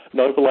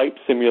Noble Ape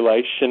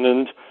simulation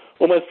and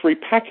almost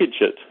repackage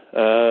it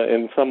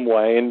in some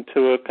way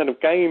into a kind of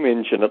game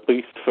engine, at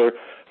least for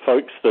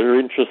folks that are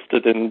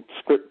interested in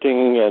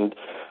scripting and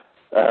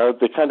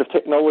the kind of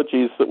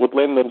technologies that would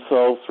lend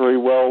themselves very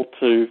well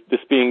to this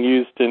being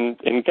used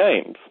in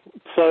games.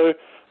 So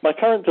my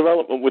current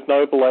development with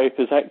Noble Ape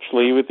is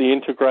actually with the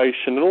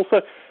integration, and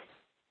also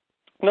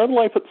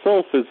Noble Ape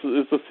itself is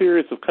a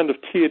series of kind of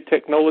tiered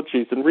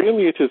technologies, and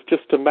really it is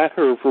just a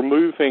matter of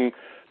removing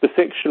the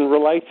section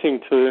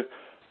relating to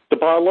the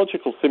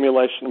biological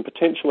simulation and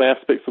potential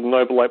aspects of the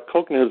Noble Ape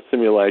cognitive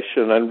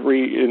simulation and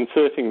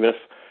reinserting this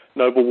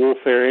Noble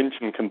Warfare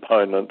engine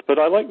component. But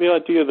I like the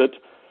idea that,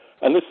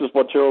 and this is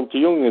what Gerald de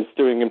Jong is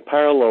doing in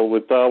parallel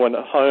with Darwin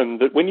at Home,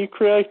 that when you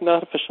create an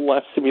artificial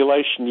life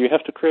simulation, you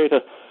have to create a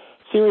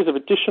series of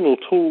additional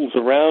tools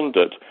around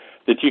it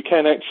that you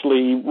can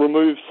actually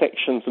remove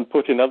sections and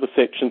put in other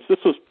sections.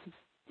 This was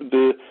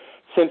the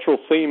central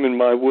theme in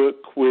my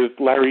work with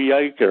Larry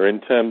Yeager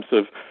in terms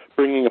of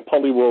bringing a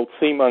polyworld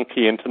sea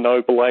monkey into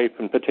Noble Ape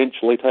and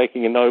potentially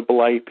taking a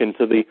Noble Ape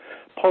into the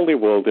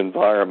polyworld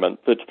environment,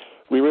 that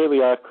we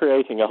really are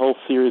creating a whole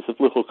series of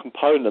little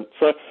components.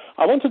 So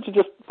I wanted to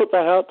just put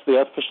that out to the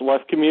artificial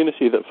life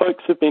community, that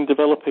folks have been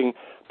developing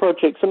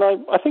projects, and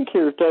I think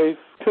here of Dave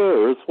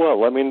Kerr as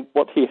well. I mean,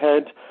 what he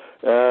had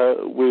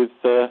with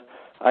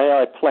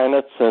AI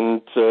Planet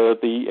and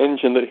the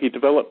engine that he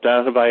developed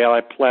out of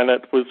AI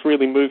Planet was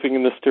really moving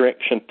in this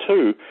direction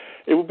too.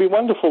 It would be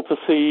wonderful to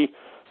see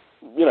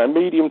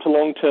medium to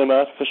long-term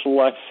artificial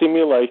life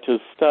simulators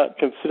start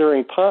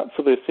considering parts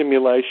of their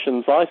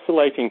simulations,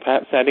 isolating,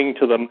 perhaps adding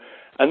to them,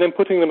 and then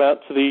putting them out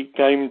to the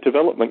game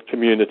development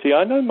community.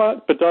 I know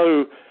Marc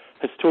Badeau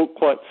has talked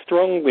quite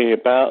strongly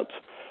about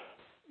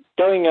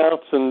going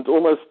out and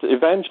almost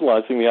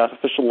evangelizing the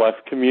artificial life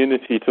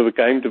community to the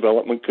game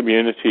development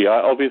community.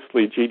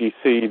 Obviously,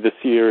 GDC this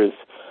year has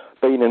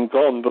been and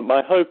gone, but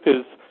my hope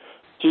is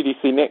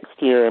GDC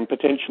next year and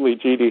potentially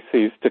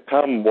GDCs to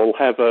come will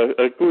have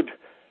a good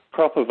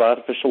crop of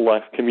artificial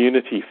life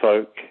community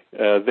folk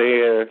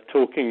there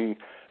talking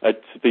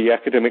at the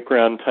academic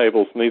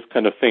roundtables and these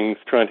kind of things,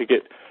 trying to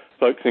get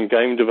folks in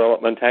game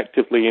development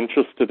actively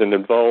interested and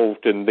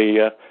involved in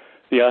the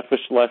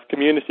artificial life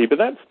community. But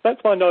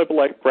that's my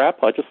Noble Ape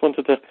wrap. I just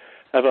wanted to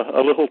have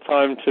a little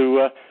time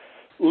to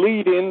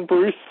lead in,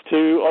 Bruce,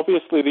 to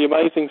obviously the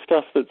amazing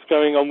stuff that's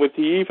going on with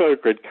the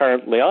EvoGrid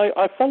currently.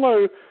 I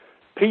follow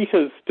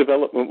Peter's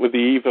development with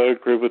the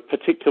EvoGrid with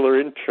particular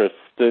interest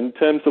in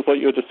terms of what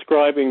you're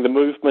describing, the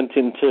movement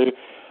into,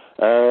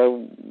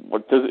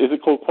 is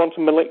it called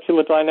quantum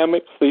molecular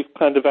dynamics, these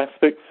kind of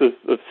aspects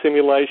of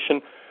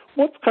simulation.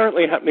 What's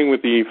currently happening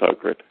with the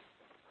EvoGrid?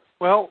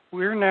 Well,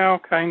 we're now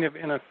kind of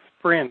in a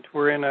sprint.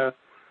 We're in a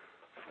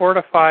 4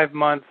 to 5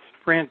 month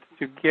sprint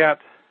to get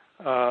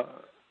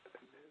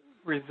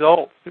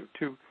results.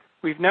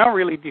 We've now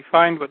really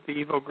defined what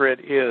the EvoGrid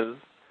is.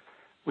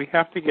 We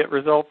have to get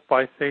results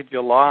by, say,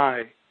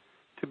 July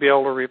to be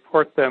able to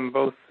report them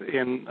both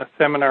in a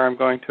seminar I'm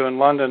going to in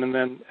London and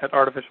then at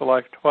Artificial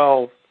Life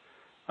 12,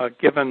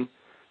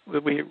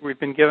 we've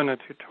been given a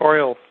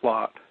tutorial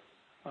slot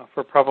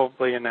for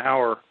probably an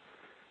hour.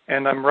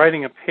 And I'm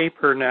writing a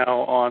paper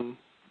now on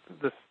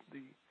the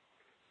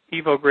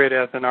EvoGrid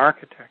as an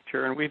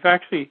architecture. And we've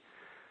actually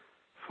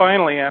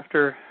finally,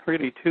 after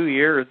really 2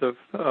 years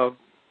of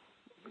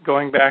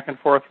going back and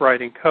forth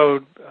writing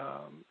code,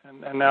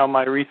 and now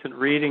my recent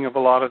reading of a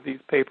lot of these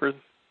papers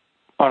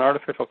on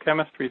artificial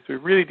chemistry, so we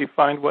really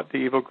defined what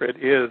the EvoGrid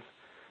is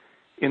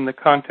in the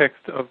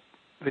context of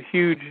the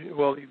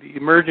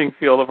emerging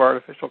field of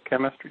artificial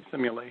chemistry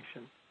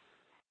simulation.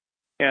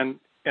 And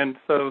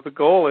so the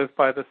goal is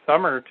by the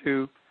summer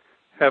to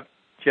have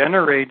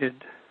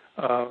generated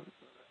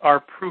our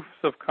proofs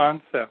of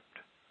concept,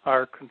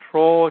 our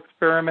control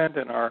experiment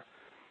and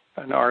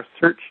our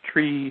search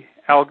tree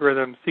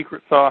algorithm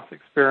secret sauce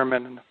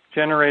experiment, and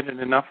generated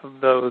enough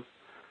of those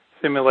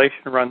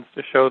simulation runs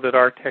to show that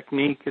our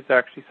technique is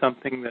actually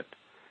something that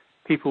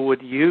people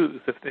would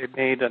use if they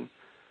made an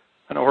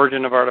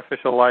origin of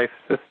artificial life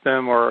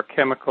system or a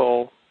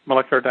chemical,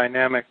 molecular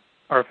dynamic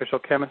artificial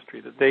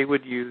chemistry, that they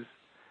would use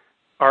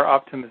our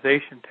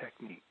optimization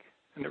technique.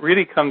 And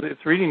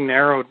it's really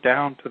narrowed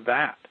down to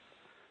that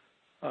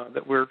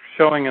we're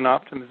showing an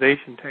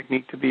optimization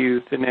technique to be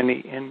used in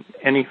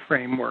any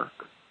framework.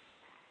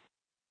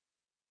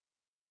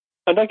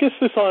 And I guess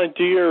this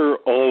idea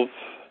of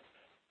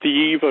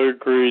the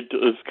EvoGrid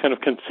as kind of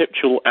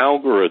conceptual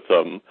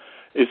algorithm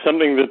is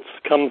something that's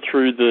come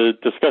through the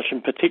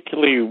discussion,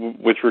 particularly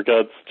with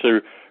regards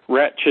to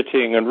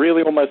ratcheting, and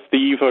really almost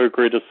the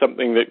EvoGrid as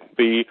something that could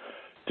be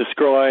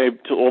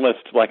described almost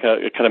like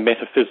a kind of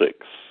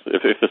metaphysics,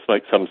 if this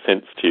makes some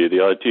sense to you.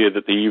 The idea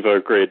that the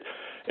EvoGrid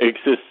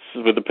exists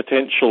with the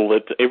potential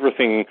that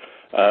everything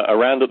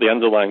around it, the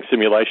underlying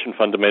simulation,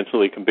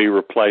 fundamentally can be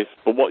replaced.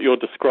 But what you're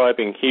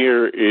describing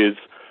here is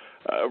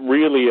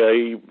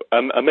really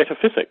a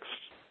metaphysics,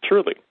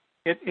 truly.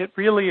 It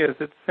really is.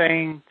 It's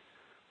saying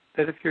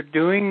that if you're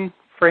doing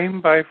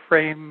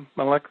frame-by-frame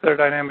molecular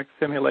dynamic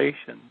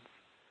simulations,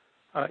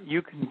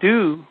 you can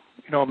do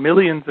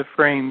millions of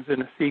frames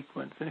in a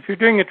sequence. And if you're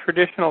doing a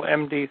traditional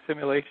MD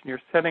simulation,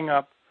 you're setting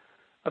up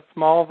a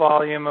small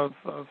volume of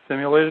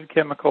simulated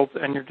chemicals,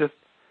 and you're just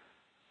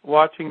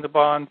watching the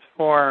bonds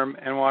form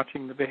and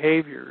watching the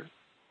behaviors.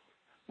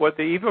 What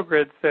the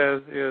EvoGrid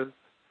says is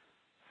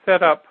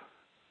set up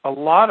a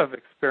lot of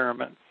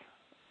experiments,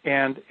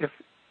 and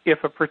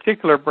if a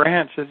particular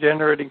branch is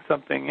generating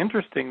something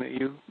interesting that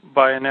you,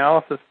 by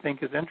analysis,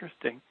 think is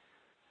interesting,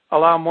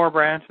 allow more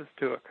branches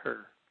to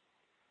occur.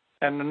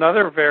 And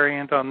another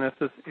variant on this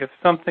is if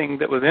something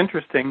that was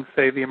interesting,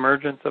 say the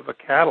emergence of a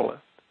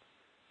catalyst,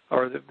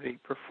 or the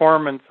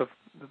performance of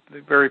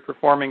the very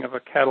performing of a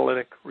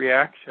catalytic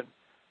reaction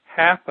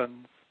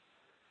happens,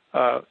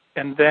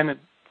 and then it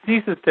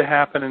ceases to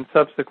happen in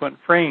subsequent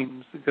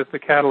frames because the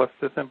catalyst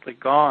is simply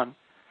gone,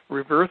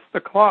 reverse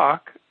the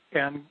clock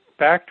and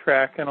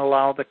backtrack and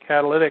allow the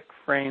catalytic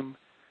frame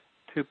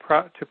to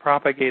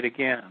propagate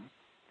again.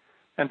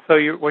 And so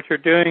what you're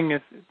doing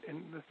is,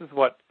 and this is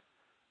what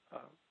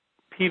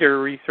Peter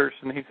researched,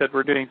 and he said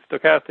we're doing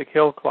stochastic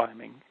hill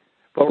climbing,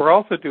 but we're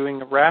also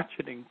doing a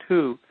ratcheting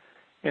too,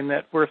 in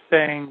that we're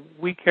saying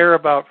we care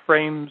about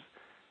frames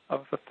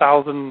of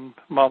 1,000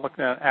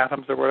 molecular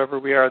atoms or whatever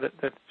we are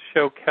that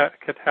show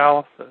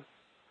catalysis.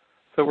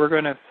 So we're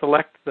going to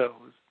select those.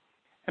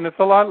 And it's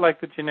a lot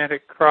like the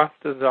genetic cross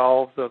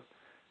dissolves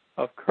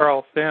of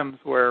Carl Sims,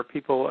 where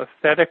people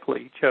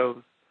aesthetically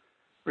chose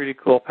really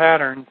cool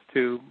patterns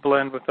to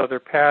blend with other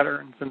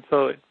patterns, and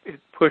so it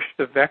pushed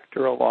the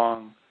vector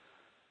along.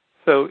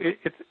 So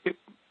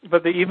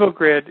but the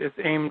EvoGrid is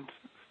aimed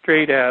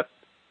straight at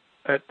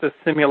the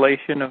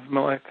simulation of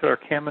molecular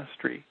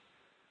chemistry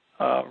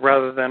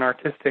rather than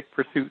artistic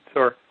pursuits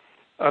or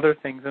other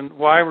things. And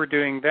why we're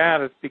doing that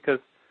is because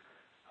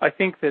I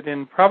think that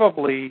in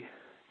probably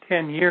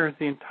 10 years,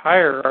 the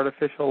entire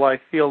artificial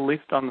life field, at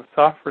least on the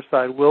software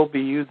side, will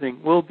be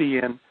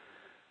in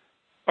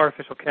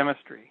artificial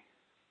chemistry,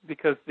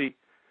 because the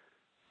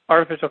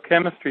artificial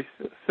chemistry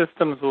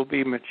systems will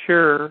be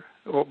maturing,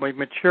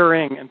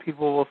 and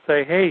people will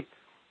say, hey,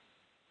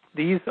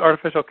 these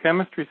artificial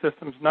chemistry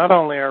systems not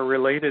only are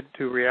related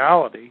to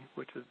reality,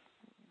 which is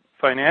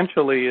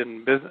financially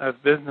and has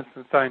business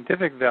and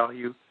scientific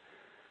value,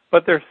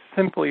 but they're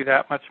simply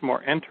that much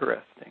more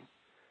interesting.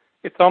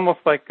 It's almost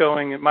like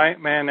my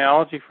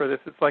analogy for this,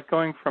 it's like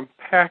going from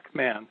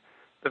Pac-Man,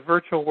 the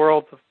virtual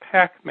worlds of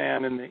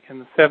Pac-Man in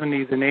the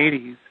 70s and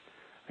 80s,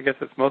 I guess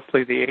it's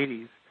mostly the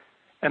 80s,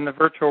 and the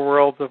virtual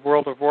worlds of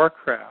World of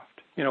Warcraft.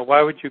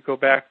 Why would you go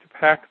back to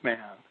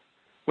Pac-Man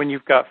when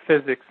you've got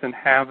physics and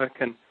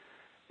havoc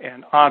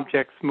and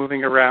objects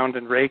moving around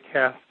and ray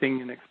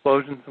casting and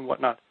explosions and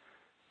whatnot?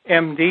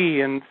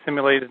 MD and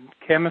simulated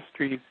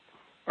chemistries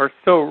are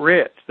so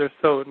rich, they're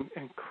so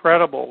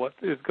incredible what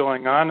is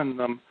going on in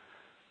them,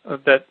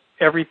 that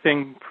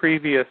everything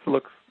previous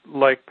looks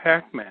like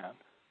Pac-Man.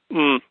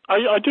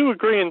 I do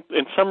agree in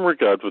some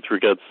regard with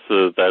regards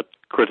to that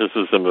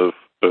criticism of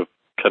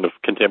kind of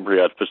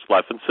contemporary artificial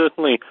life. And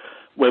certainly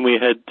when we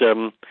had,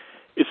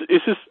 is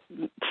this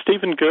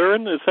Stephen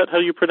Guerin? Is that how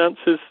you pronounce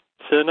his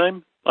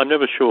surname? I'm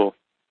never sure.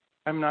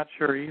 I'm not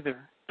sure either.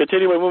 But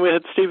anyway, when we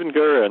had Stephen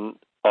Guerin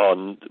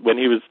on, when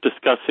he was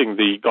discussing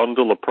the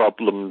gondola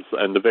problems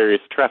and the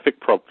various traffic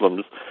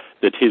problems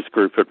that his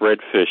group at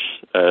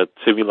Redfish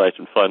simulate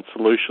and find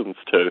solutions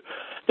to,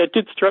 that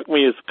did struck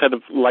me as kind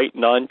of late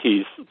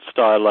 90s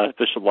style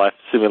artificial life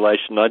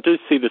simulation. I do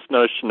see this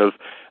notion of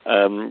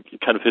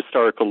kind of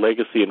historical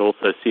legacy and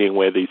also seeing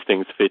where these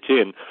things fit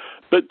in.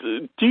 But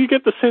do you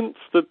get the sense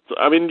that,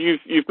 I mean,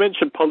 you've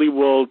mentioned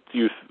Polyworld,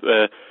 you've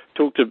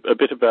talked a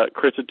bit about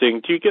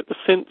crediting. Do you get the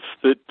sense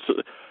that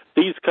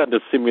these kind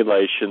of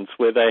simulations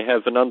where they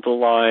have an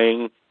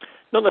underlying,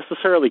 not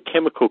necessarily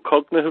chemical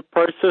cognitive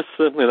process,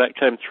 certainly that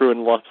came through in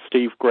a lot of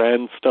Steve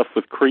Grand's stuff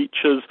with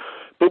creatures,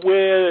 but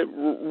where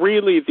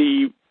really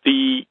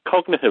the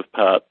cognitive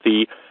part,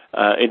 the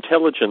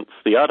intelligence,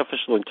 the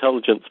artificial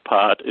intelligence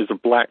part, is a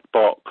black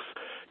box.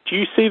 Do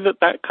you see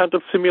that kind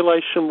of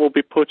simulation will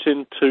be put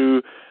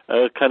into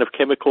a kind of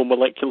chemical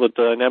molecular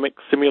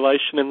dynamics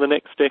simulation in the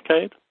next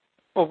decade?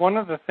 Well, one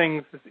of the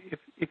things is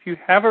if you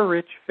have a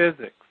rich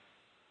physics,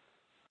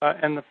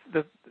 and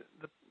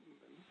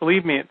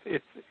believe me,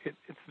 it's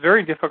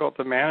very difficult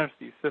to manage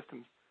these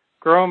systems.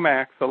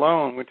 GROMACS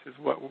alone, which is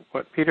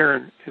what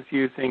Peter is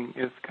using,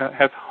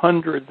 has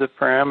hundreds of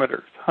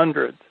parameters,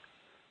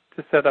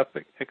 to set up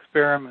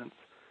experiments.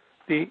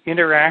 The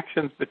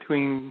interactions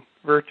between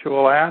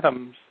virtual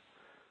atoms,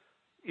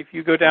 if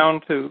you go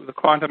down to the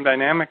quantum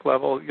dynamic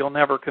level, you'll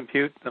never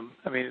compute them.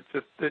 I mean,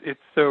 it's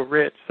so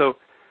rich. So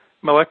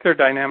molecular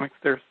dynamics,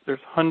 there's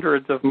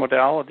hundreds of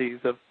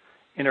modalities of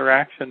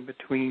interaction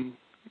between,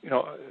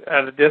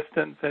 at a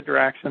distance,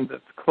 interaction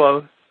that's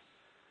close.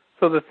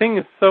 So the thing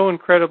is so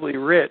incredibly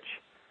rich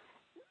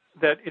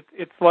that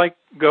it's like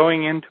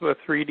going into a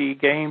 3D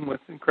game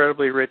with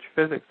incredibly rich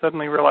physics.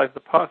 Suddenly realize the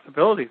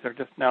possibilities are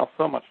just now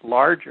so much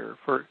larger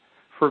for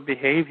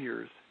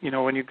behaviors.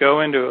 When you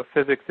go into a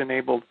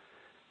physics-enabled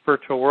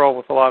virtual world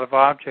with a lot of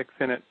objects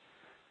in it,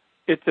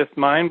 it's just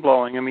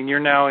mind-blowing. I mean, you're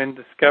now in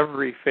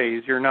discovery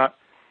phase. You're not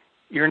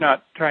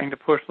trying to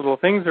push little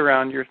things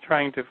around. You're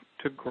trying to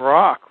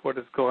grok what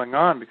is going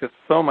on because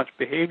so much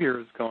behavior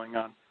is going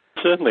on.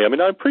 Certainly. I mean,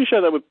 I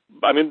appreciate that.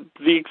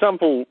 The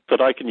example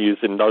that I can use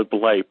in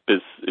Noble Ape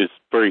is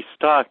very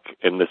stark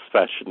in this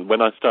fashion.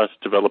 When I started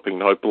developing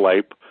Noble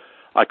Ape,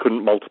 I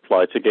couldn't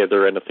multiply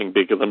together anything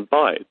bigger than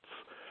bytes.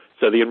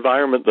 So the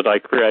environment that I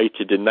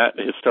created in that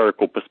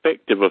historical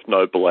perspective of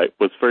Noble Ape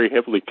was very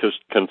heavily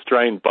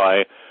constrained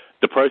by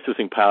the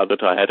processing power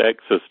that I had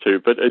access to.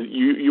 But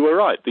you were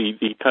right,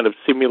 the kind of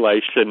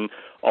simulation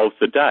of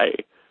the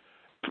day,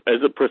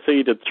 as it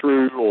proceeded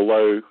through,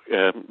 although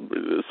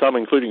some,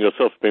 including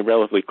yourself, have been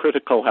relatively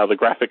critical how the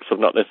graphics have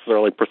not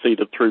necessarily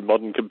proceeded through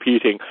modern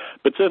computing,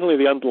 but certainly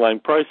the underlying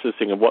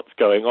processing of what's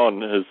going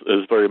on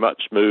has very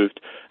much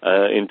moved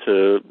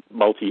into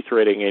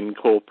multi-threading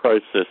in-core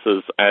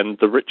processors, and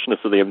the richness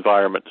of the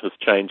environment has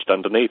changed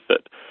underneath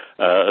it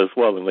as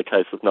well in the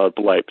case of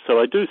Noble Ape. So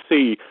I do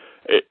see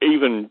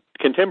even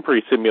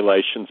contemporary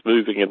simulations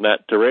moving in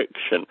that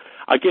direction.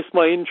 I guess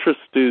my interest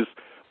is,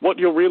 what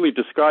you're really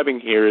describing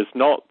here is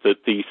not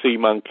that the sea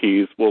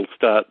monkeys will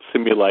start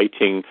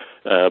simulating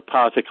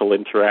particle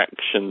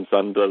interactions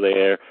under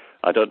their,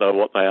 I don't know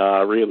what they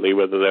are really,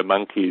 whether they're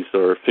monkeys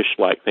or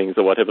fish-like things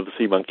or whatever the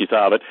sea monkeys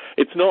are, but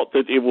it's not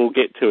that it will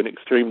get to an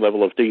extreme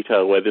level of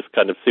detail where this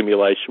kind of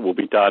simulation will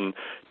be done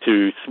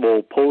to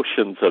small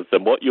portions of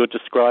them. What you're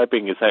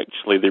describing is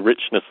actually the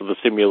richness of the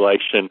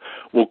simulation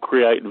will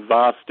create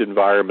vast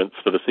environments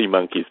for the sea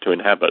monkeys to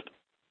inhabit.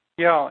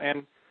 Yeah,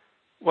 and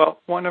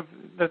well,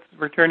 that's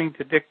returning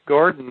to Dick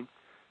Gordon.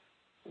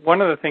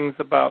 One of the things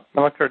about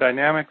molecular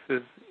dynamics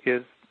is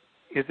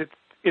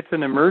it's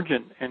an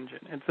emergent engine.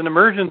 It's an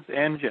emergence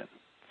engine.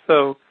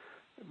 So,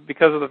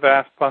 because of the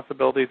vast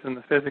possibilities in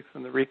the physics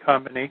and the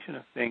recombination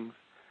of things,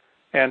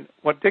 and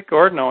what Dick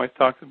Gordon always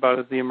talks about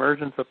is the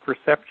emergence of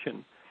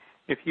perception.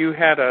 If you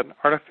had an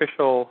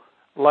artificial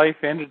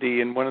life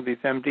entity in one of these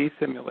MD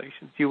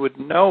simulations, you would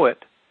know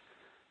it.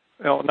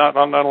 Not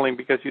only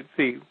because you'd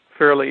see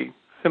fairly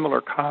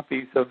similar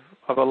copies of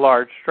a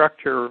large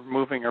structure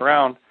moving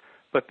around,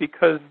 but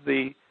because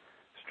the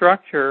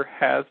structure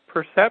has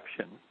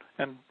perception.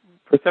 And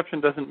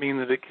perception doesn't mean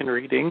that it can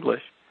read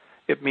English.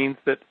 It means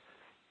that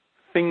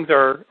things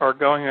are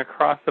going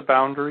across a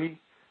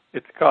boundary.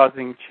 It's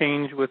causing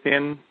change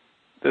within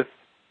this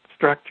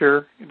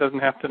structure. It doesn't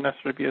have to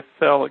necessarily be a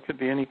cell. It could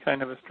be any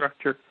kind of a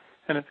structure.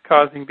 And it's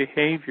causing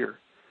behavior.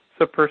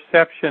 So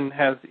perception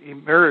has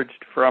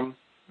emerged from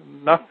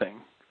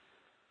nothing.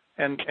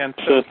 And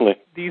so certainly,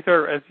 these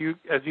are, as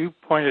you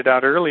pointed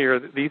out earlier,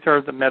 these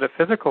are the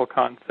metaphysical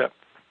concepts.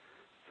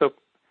 So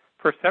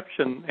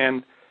perception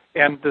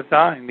and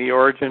design, the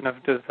origin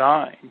of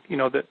design.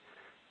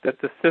 That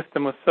the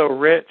system was so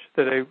rich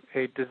that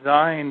a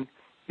design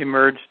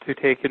emerged to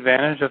take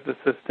advantage of the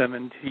system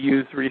and to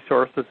use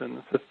resources in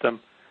the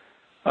system.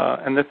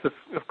 And this is,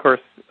 of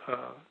course,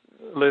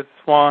 Liz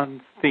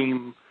Swan's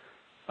theme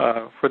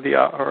for the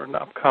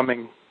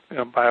upcoming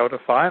Biota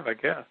 5, I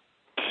guess.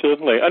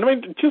 Certainly. And I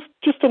mean,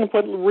 just on the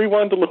point,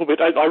 rewind a little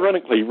bit,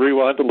 ironically,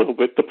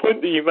 the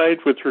point that you made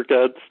with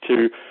regards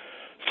to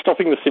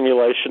stopping the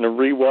simulation and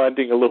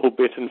rewinding a little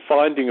bit and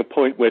finding a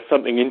point where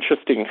something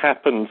interesting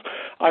happens.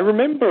 I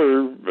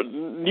remember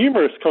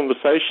numerous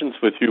conversations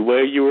with you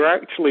where you were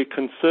actually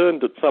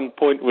concerned at some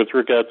point with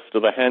regards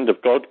to the hand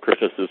of God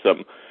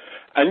criticism.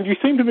 And you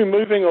seem to be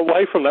moving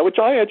away from that, which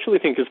I actually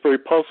think is very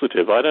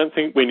positive. I don't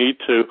think we need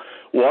to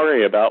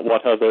worry about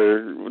what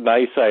other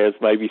naysayers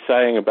may be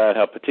saying about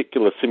our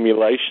particular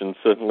simulation.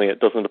 Certainly it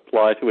doesn't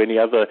apply to any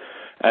other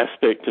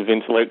aspect of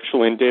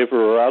intellectual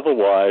endeavor or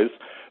otherwise.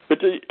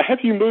 But have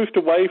you moved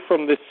away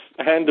from this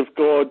hand of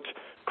God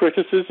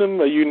criticism?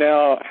 Are you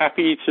now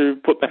happy to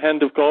put the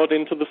hand of God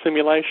into the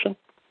simulation?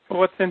 Well,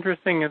 what's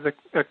interesting is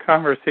a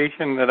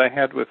conversation that I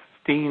had with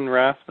Steen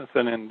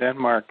Rasmussen in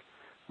Denmark.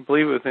 I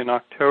believe it was in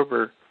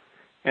October,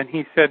 And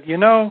he said,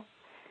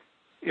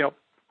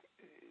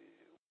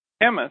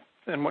 chemists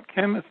and what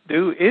chemists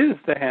do is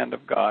the hand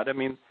of God. I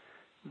mean,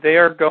 they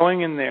are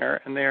going in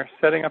there and they are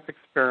setting up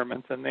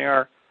experiments and they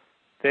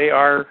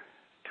are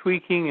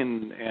tweaking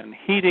and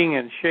heating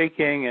and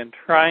shaking and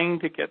trying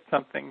to get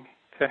something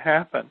to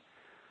happen.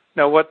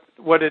 Now, what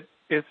it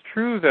is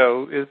true,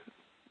 though, is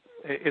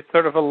it's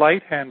sort of a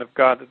light hand of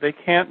God, that they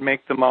can't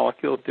make the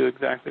molecule do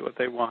exactly what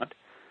they want.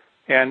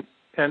 And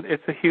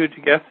it's a huge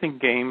guessing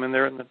game, and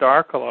they're in the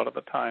dark a lot of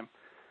the time.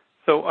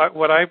 So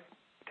what I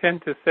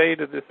tend to say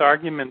to this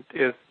argument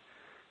is,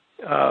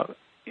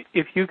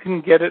 if you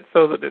can get it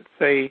so that it's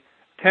a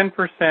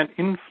 10%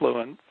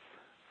 influence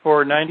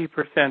for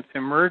 90%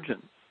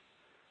 emergence,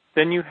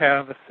 then you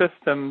have a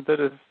system that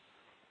is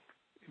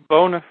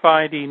bona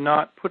fide,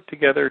 not put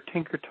together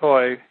tinker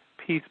toy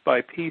piece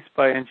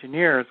by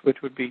engineers,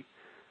 which would be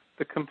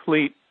the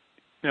complete,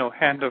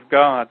 hand of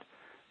God.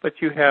 But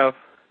you have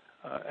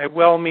a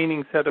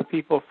well-meaning set of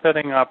people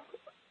setting up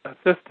a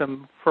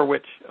system for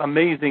which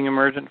amazing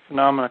emergent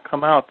phenomena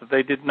come out that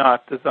they did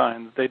not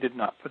design, that they did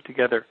not put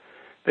together.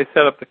 They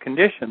set up the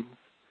conditions.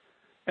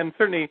 And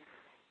certainly,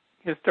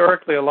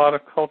 historically, a lot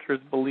of cultures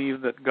believe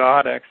that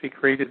God actually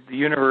created the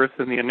universe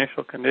in the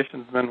initial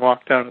conditions and then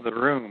walked out of the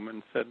room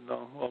and said,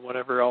 "Oh, well,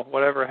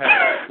 whatever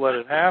happens, let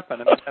it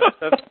happen." And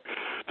that's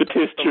the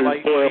test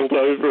tube boiled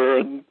over,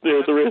 and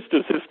the rest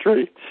is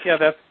history. Yeah,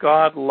 that's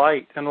God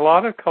light. And a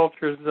lot of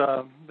cultures,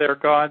 their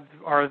gods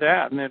are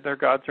that, and their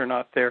gods are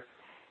not there.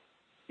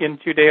 In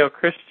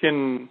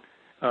Judeo-Christian,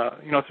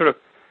 sort of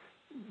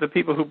the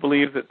people who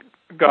believe that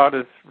God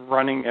is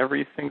running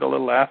every single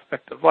little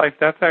aspect of life,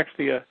 that's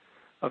actually a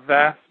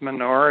vast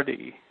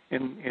minority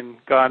in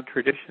God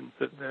traditions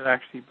that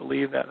actually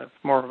believe that. It's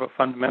more of a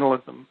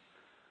fundamentalism.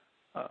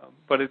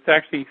 But it's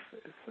actually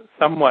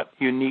somewhat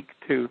unique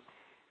to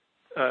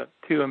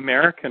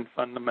American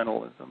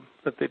fundamentalism,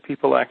 that the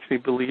people actually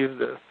believe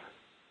this.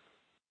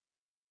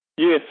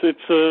 Yes,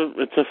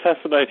 it's a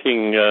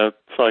fascinating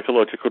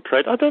psychological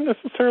trait. I don't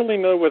necessarily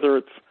know whether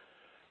it's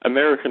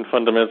American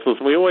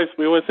fundamentalism. We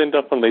always end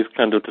up on these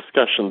kind of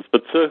discussions,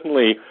 but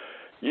certainly,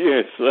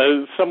 yes,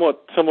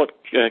 somewhat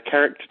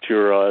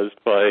caricaturized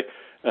by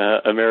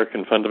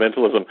American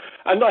fundamentalism.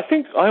 And I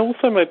think I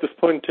also made this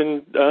point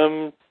in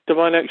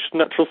Divine Action,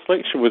 Natural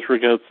Selection with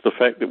regards to the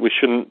fact that we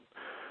shouldn't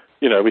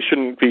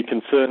be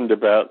concerned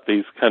about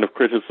these kind of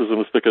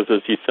criticisms because,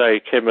 as you say,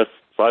 chemists,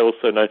 I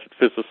also noted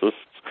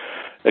physicists,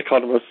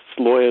 economists,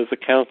 lawyers,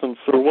 accountants,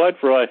 or a wide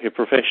variety of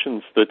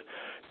professions that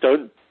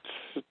don't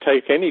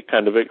take any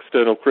kind of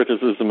external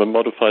criticism and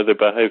modify their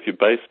behavior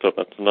based on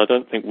it. And I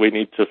don't think we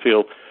need to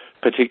feel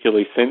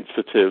particularly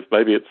sensitive.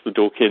 Maybe it's the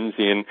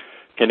Dawkinsian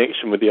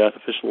connection with the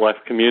artificial life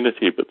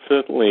community, but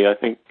certainly I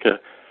think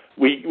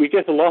we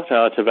get a lot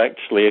out of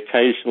actually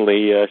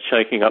occasionally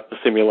shaking up the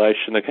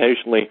simulation,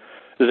 occasionally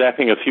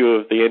zapping a few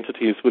of the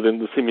entities within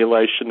the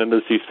simulation, and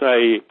as you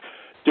say,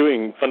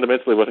 doing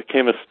fundamentally what a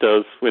chemist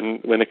does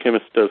when a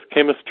chemist does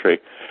chemistry.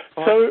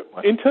 So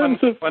in terms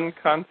of... One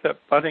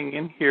concept butting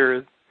in here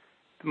is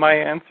my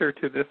answer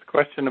to this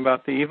question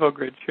about the Evo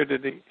Grid. Should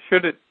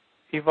it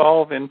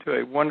evolve into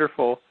a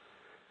wonderful,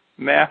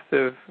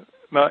 massive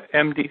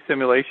MD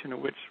simulation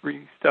in which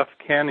stuff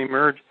can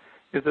emerge,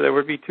 is that there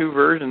would be two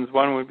versions.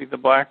 One would be the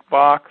black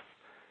box,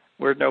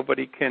 where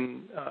nobody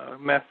can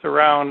mess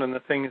around, and the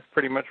thing is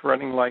pretty much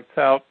running lights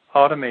out,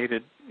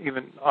 automated,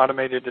 even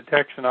automated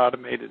detection,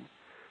 automated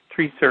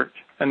tree search.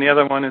 And the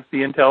other one is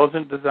the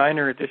Intelligent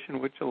Designer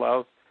Edition, which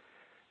allows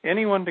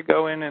anyone to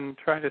go in and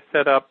try to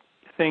set up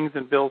things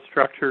and build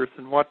structures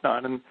and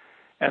whatnot. And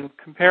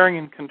comparing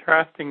and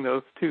contrasting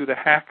those two, the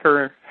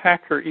hacker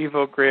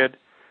Evo Grid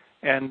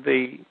and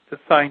the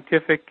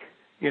scientific,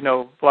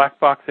 black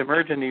box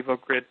emergent Evo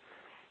Grid,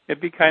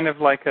 it'd be kind of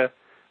like a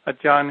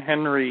John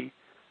Henry,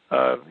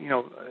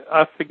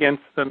 us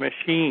against the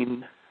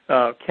machine.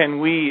 Can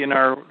we, in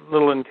our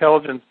little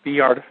intelligence,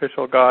 be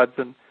artificial gods?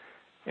 And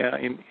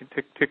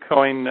to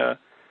coin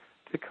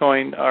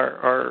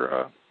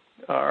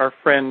our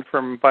friend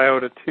from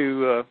Biota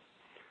 2,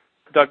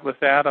 Douglas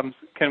Adams,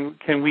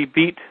 can we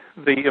beat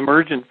the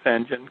emergence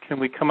engine? Can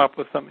we come up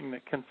with something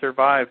that can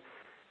survive?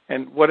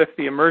 And what if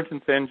the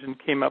emergence engine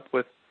came up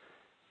with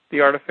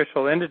the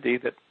artificial entity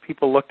that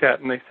people looked at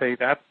and they say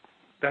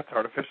that's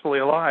artificially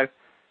alive?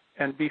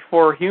 And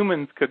before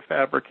humans could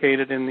fabricate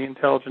it in the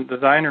Intelligent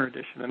Designer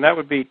Edition. And that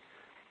would be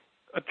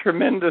a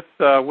tremendous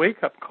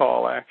wake-up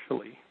call,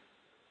 actually,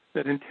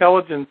 that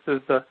intelligence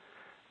is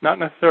not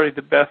necessarily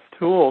the best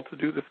tool to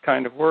do this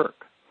kind of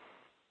work.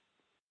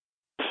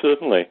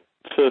 Certainly.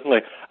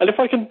 And if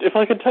I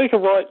can take a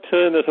right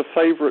turn at a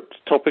favorite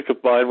topic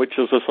of mine, which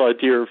is this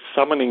idea of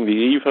summoning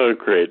the Evo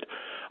Grid,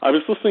 I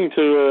was listening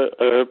to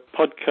a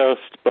podcast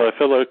by a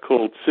fellow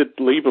called Sid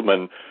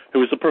Lieberman,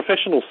 who is a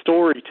professional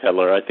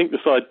storyteller. I think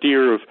this idea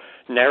of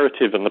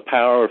narrative and the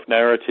power of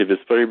narrative is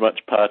very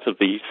much part of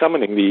the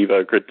summoning the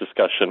Evo Grid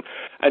discussion.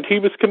 And he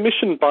was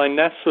commissioned by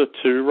NASA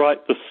to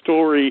write the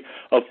story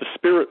of the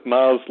Spirit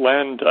Mars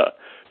lander.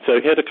 So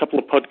he had a couple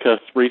of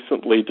podcasts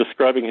recently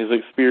describing his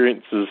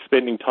experiences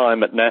spending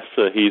time at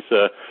NASA. He's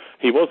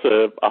He was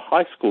a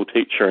high school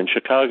teacher in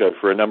Chicago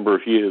for a number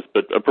of years,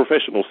 but a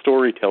professional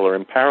storyteller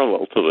in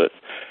parallel to this.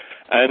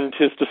 And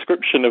his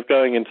description of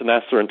going into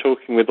NASA and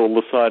talking with all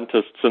the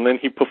scientists, and then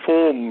he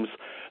performs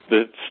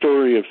the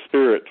story of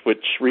Spirit,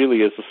 which really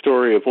is a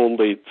story of all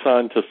the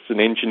scientists and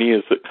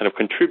engineers that kind of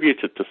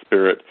contributed to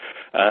Spirit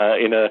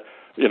in a,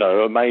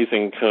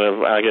 amazing kind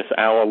of, I guess,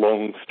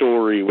 hour-long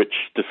story which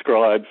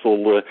describes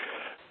all the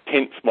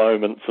tense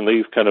moments and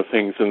these kind of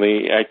things in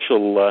the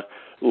actual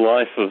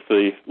life of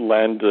the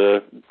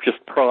lander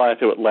just prior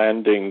to it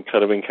landing,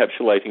 kind of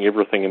encapsulating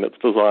everything in its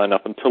design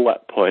up until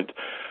that point.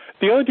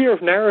 The idea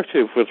of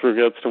narrative with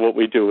regards to what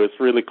we do is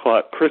really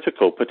quite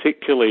critical,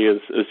 particularly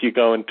as you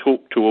go and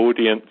talk to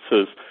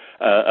audiences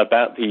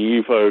about the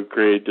Evo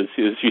Grid, as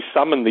you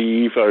summon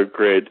the Evo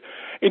Grid.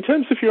 In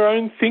terms of your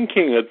own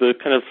thinking of the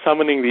kind of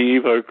summoning the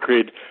Evo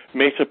Grid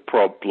meta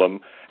problem,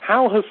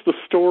 how has the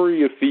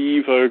story of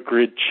the Evo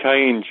Grid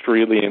changed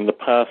really in the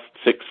past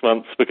 6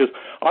 months? Because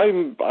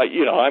I'm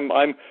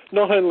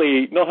not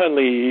only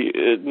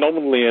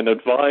nominally an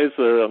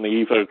advisor on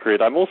the Evo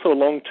Grid, I'm also a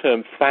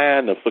long-term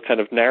fan of the kind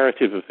of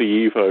narrative of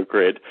the Evo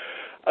Grid.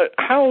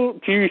 How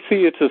do you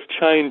see it has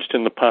changed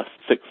in the past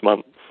 6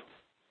 months?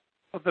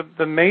 Well,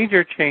 the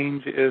major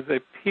change is a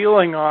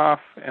peeling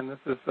off, and this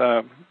is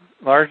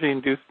largely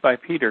induced by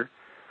Peter,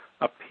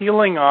 a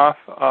peeling off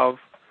of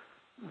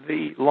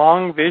the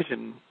long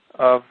vision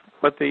of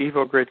what the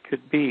Evo Grid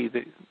could be,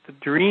 the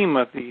dream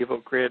of the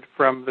Evo Grid,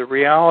 from the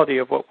reality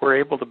of what we're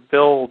able to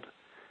build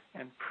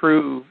and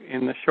prove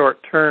in the short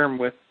term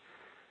with,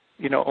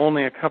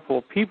 only a couple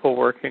of people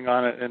working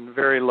on it and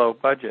very low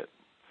budget.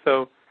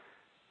 So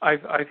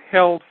I've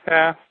held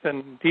fast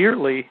and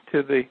dearly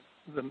to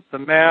the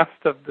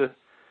mast of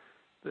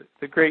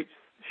the great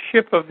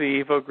ship of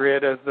the Evo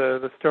Grid as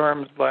the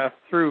storms blast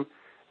through.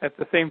 At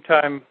the same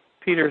time,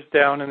 Peter's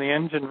down in the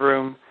engine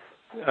room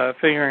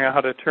figuring out how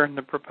to turn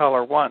the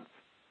propeller once.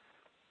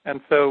 And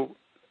so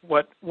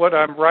what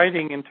I'm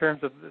writing in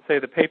terms of, say,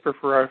 the paper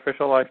for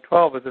Artificial Life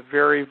 12 is a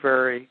very,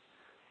 very,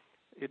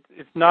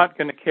 it's not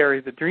going to carry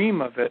the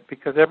dream of it,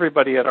 because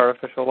everybody at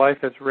Artificial Life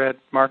has read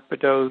Mark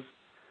Bedaux's,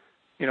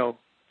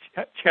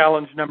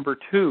 challenge number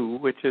 2,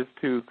 which is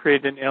to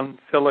create an in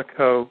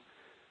silico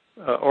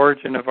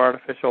origin of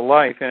artificial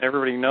life, and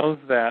everybody knows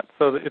that.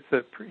 So it's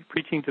a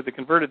preaching to the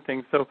converted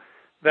thing. So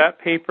that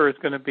paper is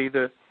going to be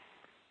the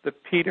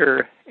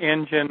Peter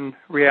engine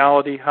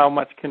reality, how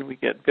much can we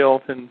get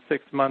built in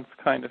 6 months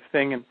kind of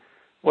thing, and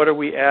what are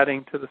we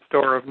adding to the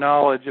store of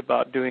knowledge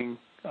about doing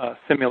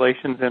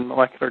simulations in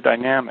molecular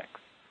dynamics.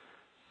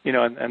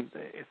 And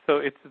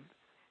so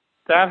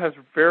that has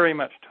very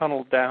much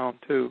tunneled down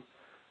to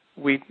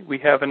we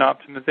have an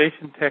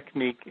optimization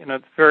technique, and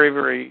it's very,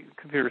 very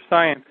computer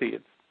sciencey.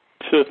 It's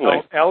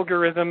certainly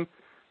algorithm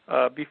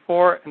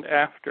before and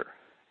after.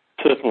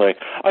 Certainly.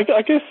 I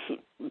guess,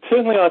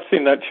 certainly I've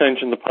seen that change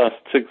in the past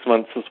 6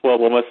 months as well,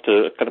 almost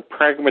a kind of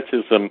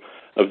pragmatism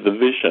of the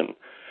vision.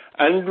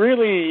 And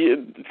really,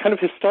 kind of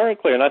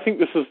historically, and I think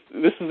this is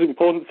an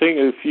important thing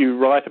if you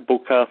write a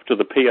book after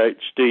the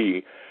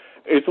PhD,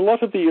 is a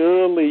lot of the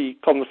early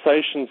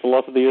conversations, a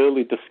lot of the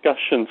early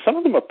discussions, some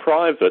of them are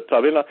private. I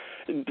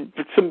mean,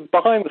 some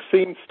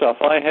behind-the-scenes stuff.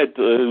 I had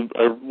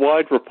a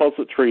wide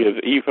repository of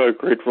Evo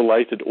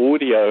Grid-related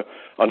audio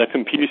on a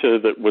computer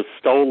that was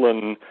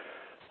stolen,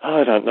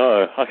 I don't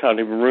know, I can't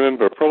even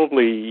remember,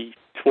 probably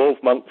 12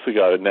 months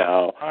ago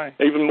now,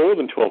 even more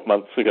than 12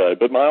 months ago.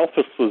 But my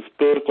office was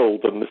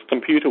burgled and this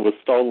computer was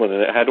stolen,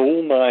 and it had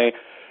all my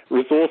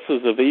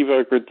resources of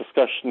Evo Grid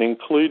discussion,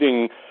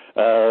 including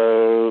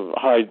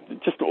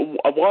just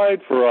a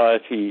wide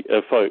variety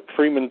of folk.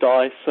 Freeman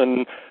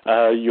Dyson,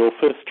 your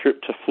first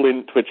trip to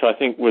Flint, which I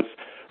think was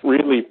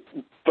really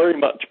very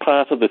much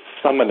part of this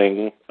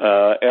summoning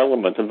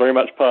element, and very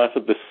much part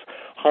of this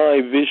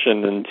high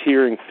vision and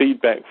hearing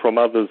feedback from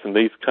others and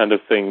these kind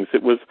of things.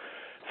 It was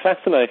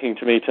fascinating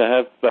to me to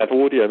have that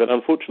audio, but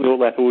unfortunately all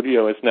that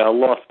audio is now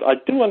lost. I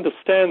do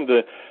understand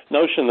the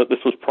notion that this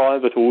was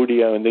private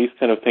audio and these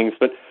kind of things,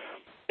 but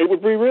it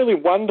would be really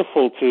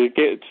wonderful to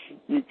get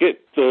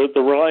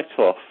the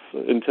write-off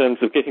in terms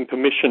of getting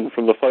permission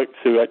from the folks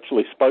who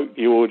actually spoke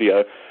the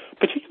audio,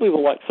 particularly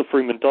the likes of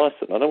Freeman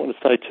Dyson. I don't want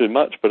to say too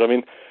much, but I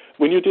mean,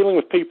 when you're dealing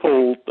with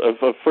people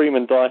of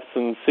Freeman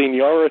Dyson's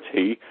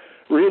seniority,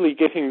 really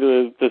getting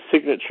the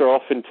signature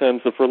off in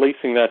terms of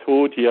releasing that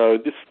audio,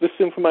 this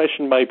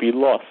information may be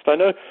lost. I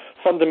know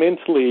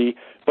fundamentally,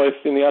 both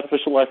in the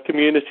artificial life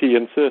community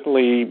and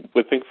certainly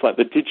with things like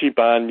the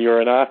Digibarn,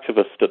 you're an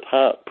archivist at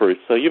heart, Bruce,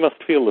 so you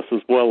must feel this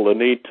as well, the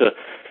need to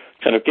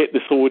kind of get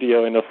this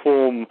audio in a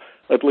form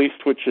at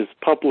least which is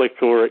public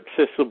or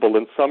accessible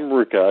in some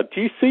regard.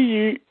 Do you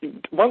see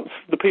once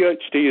the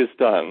PhD is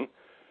done,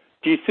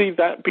 do you see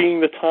that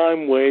being the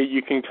time where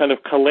you can kind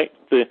of collect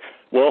the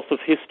wealth of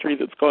history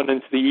that's gone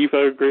into the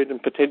Evo Grid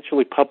and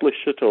potentially publish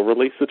it or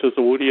release it as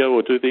audio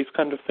or do these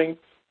kind of things?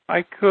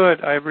 I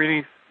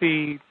really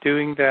see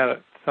doing that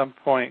at some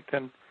point.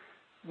 And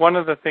one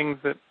of the things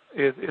that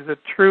is a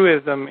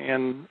truism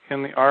in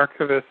the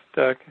archivist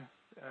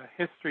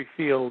history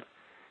field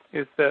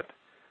is that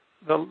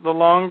the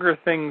longer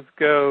things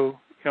go,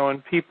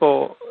 and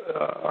people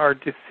are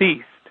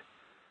deceased,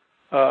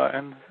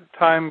 and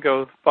time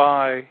goes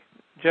by,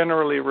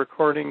 generally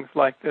recordings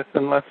like this,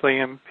 unless they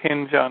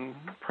impinge on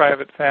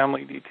private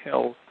family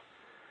details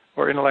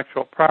or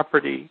intellectual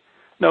property,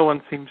 no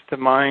one seems to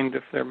mind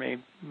if they're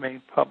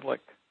made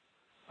public.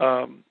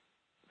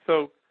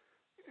 So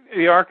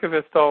the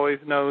archivist always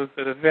knows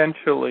that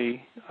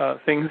eventually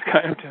things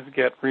kind of just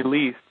get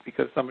released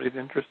because somebody's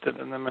interested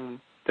in them, and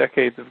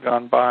decades have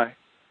gone by.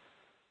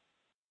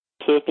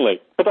 Certainly.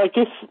 But I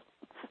guess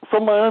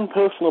from my own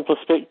personal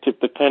perspective,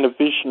 the kind of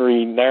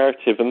visionary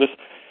narrative, and this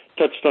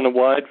touched on a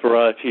wide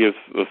variety of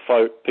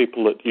folk,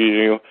 people at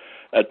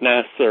at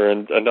NASA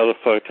and other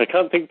folk. I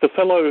can't think the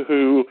fellow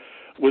who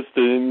was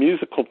the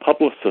musical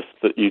publicist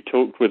that you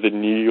talked with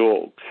in New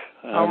York.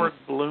 Howard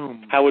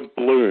Bloom. Howard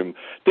Bloom.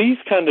 These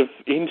kind of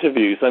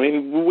interviews, I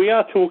mean, we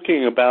are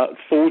talking about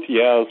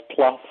 40 hours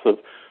plus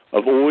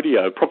of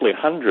audio, probably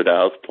 100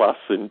 hours plus,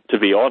 to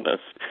be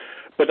honest.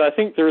 But I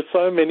think there are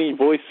so many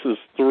voices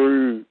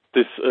through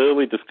this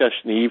early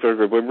discussion, Eva,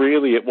 where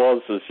really it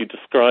was, as you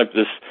described,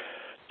 this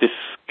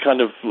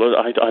kind of,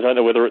 I don't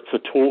know whether it's a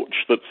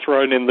torch that's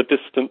thrown in the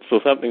distance or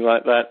something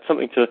like that,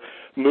 something to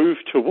move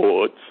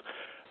towards.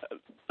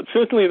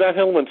 Certainly that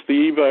element, the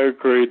Evo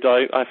grid,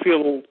 I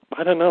feel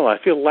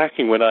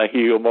lacking when I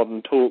hear your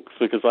modern talks,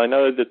 because I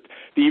know that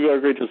the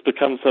Evo grid has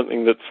become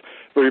something that's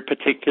very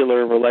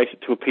particular and related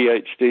to a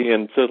PhD,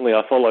 and certainly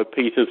I follow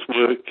Peter's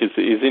work, his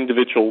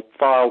individual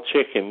file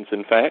check-ins,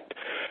 in fact.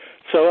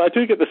 So I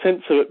do get the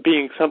sense of it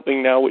being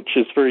something now which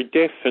is very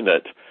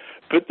definite.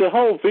 But the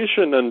whole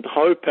vision and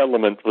hope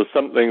element was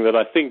something that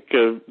I think,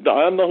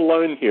 I'm not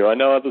alone here, I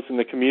know others in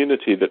the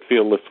community that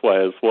feel this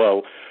way as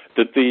well,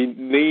 that the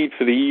need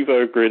for the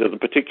Evo grid at a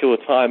particular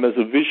time as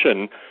a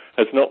vision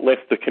has not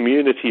left the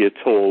community at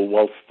all,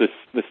 whilst this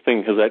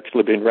thing has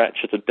actually been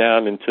ratcheted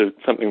down into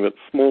something that's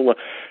smaller.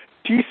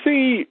 Do you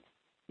see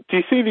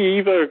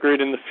the Evo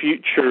grid in the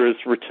future as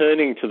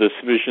returning to this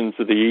visions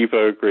of the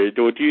Evo grid,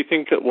 or do you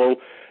think that, well,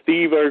 the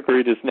Evo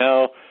grid is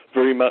now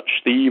very much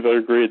the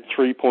Evo grid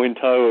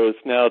 3.0 is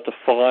now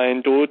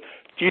defined, or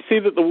do you see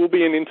that there will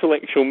be an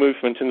intellectual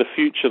movement in the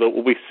future that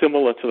will be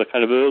similar to the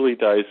kind of early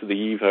days of the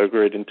Evo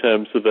grid in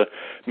terms of the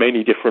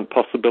many different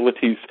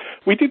possibilities?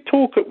 We did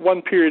talk at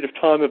one period of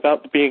time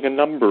about there being a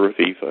number of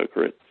Evo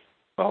grids.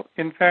 Well,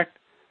 in fact,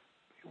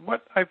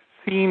 what I've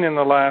seen in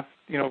the last,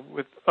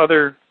 with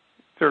other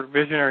sort of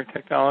visionary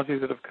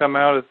technologies that have come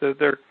out is that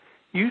they're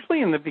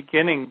usually in the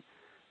beginning,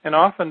 and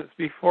often it's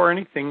before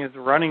anything is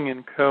running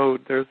in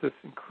code, there's this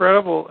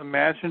incredible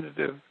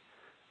imaginative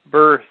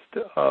burst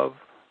of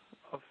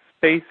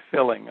space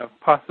filling, of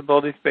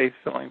possibility space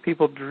filling.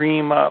 People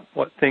dream up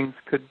what things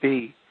could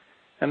be.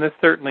 And this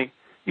certainly,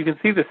 you can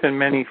see this in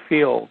many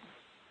fields.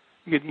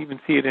 You can even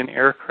see it in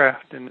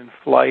aircraft and in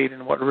flight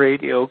and what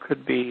radio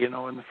could be, and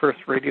the first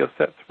radio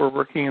sets were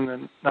working in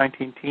the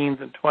 19-teens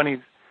and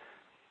 20s.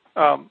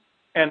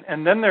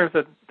 And then there's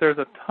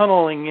a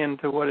tunneling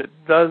into what it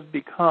does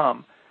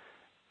become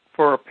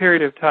for a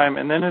period of time,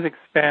 and then it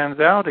expands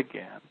out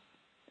again,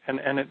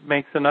 and it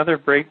makes another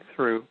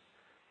breakthrough.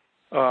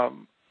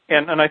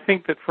 And I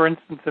think that, for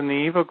instance, in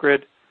the Evo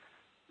grid,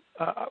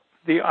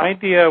 the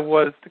idea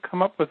was to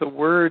come up with a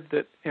word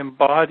that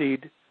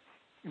embodied,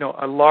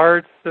 a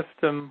large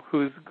system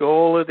whose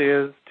goal it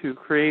is to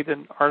create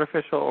an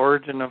artificial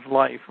origin of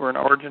life, or an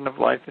origin of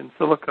life in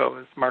silico,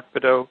 as Mark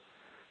Biota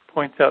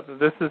points out, that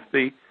this is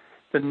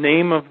the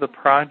name of the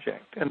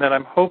project, and that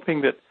I'm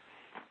hoping that,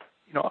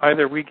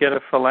 either we get a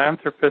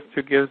philanthropist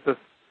who gives us,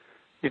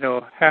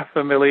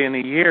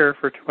 $500,000 a year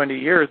for 20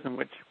 years, in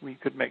which we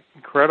could make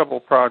incredible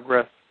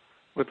progress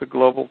with a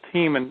global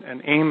team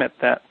and aim at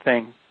that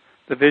thing,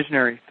 the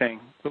visionary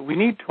thing. But we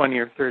need 20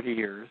 or 30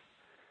 years.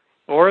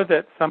 Or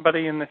that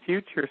somebody in the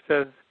future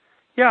says,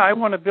 yeah, I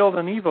want to build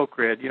an Evo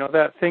grid,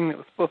 that thing that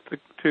was supposed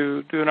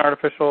to do an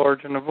artificial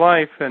origin of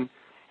life and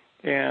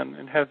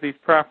has these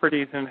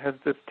properties and has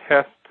this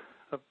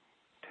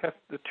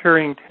the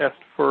Turing test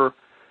for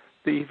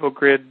the Evo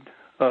grid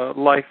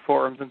life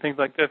forms and things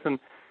like this, and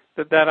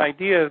that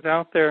idea is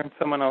out there and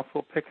someone else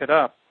will pick it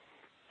up.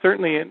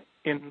 Certainly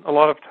in a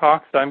lot of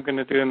talks I'm going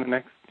to do in the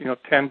next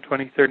 10,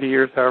 20, 30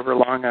 years, however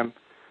long I'm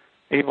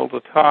able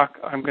to talk,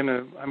 I'm going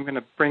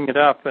to bring it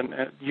up. And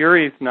at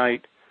Yuri's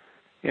night,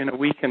 in a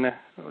week and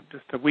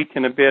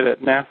a bit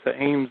at NASA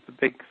Ames, the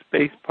big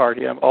space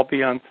party, I'll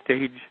be on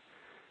stage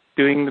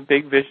doing the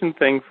big vision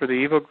thing for the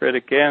Evo grid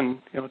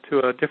again, to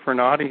a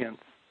different audience.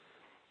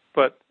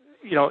 But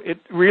it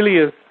really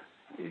is.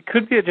 It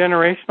could be a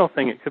generational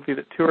thing. It could be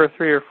that 2 or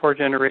 3 or 4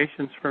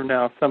 generations from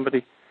now,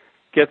 somebody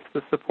gets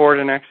the support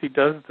and actually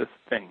does this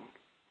thing.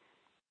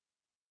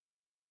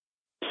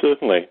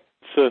 Certainly.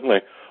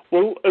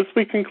 Well, as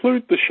we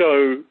conclude the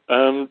show,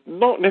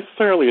 not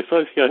necessarily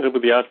associated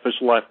with the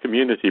artificial life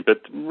community,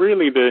 but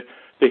really the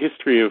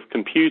history of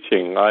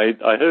computing.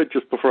 I heard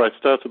just before I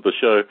started the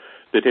show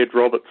that Ed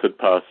Roberts had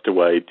passed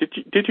away.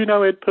 Did you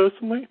know Ed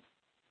personally?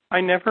 I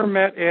never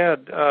met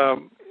Ed.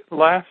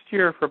 last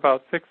year, for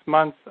about 6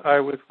 months, I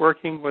was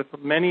working with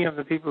many of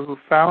the people who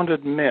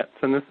founded MITS,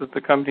 and this is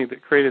the company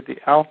that created the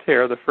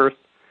Altair, the first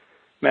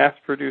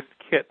mass-produced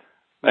kit.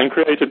 And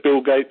created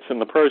Bill Gates in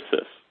the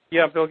process.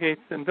 Yeah, Bill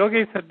Gates. And Bill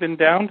Gates had been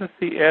down to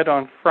see Ed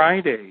on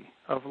Friday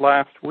of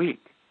last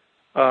week.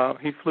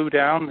 He flew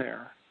down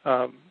there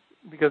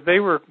because they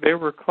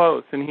were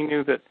close, and he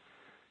knew that.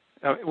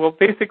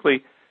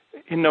 Basically,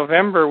 in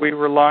November we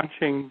were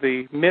launching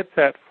the MITS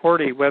at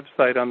 40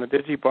 website on the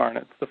DigiBarn.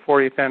 It's the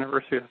 40th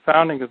anniversary of the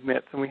founding of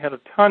MITS, and we had a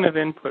ton of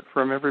input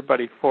from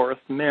everybody,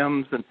 Forrest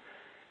Mims and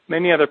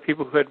many other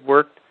people who had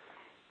worked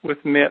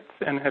with MITS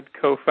and had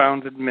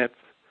co-founded MITS.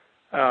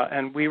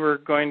 And we were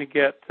going to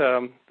get,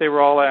 they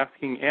were all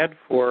asking Ed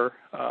for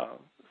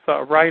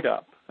a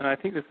write-up. And I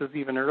think this is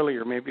even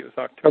earlier, maybe it was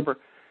October.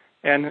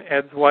 And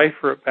Ed's wife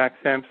wrote back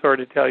saying, I'm sorry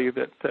to tell you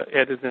that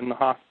Ed is in the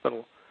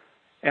hospital.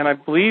 And I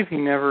believe he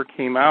never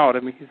came out. I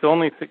mean, he's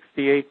only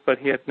 68, but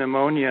he had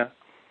pneumonia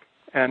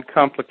and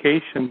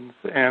complications,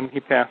 and he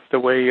passed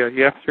away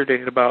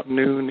yesterday at about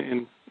noon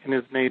in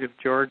his native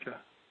Georgia.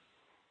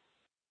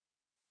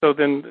 So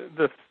then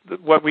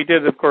what we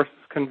did, of course,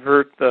 is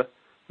convert the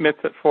MITS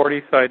at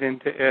 40 site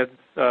into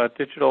Ed's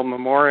digital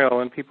memorial,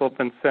 and people have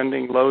been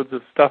sending loads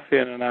of stuff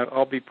in, and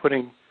I'll be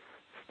putting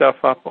stuff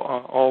up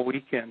all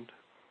weekend.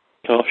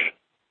 Gosh.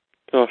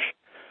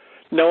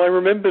 Now, I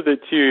remember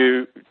that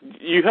you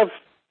have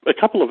a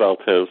couple of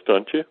Altairs,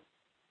 don't you?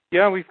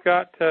 Yeah, we've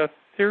got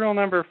serial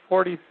number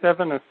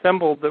 47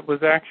 assembled that was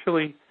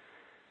actually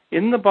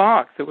in the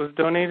box. It was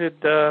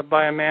donated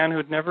by a man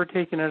who'd never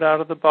taken it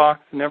out of the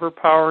box, never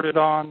powered it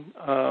on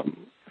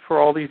for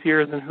all these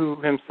years, and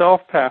who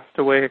himself passed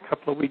away a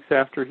couple of weeks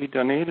after he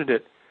donated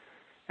it.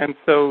 And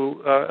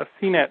so a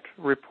CNET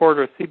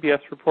reporter, a CBS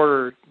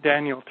reporter,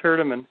 Daniel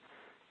Turdeman,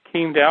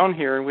 came down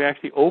here, and we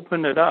actually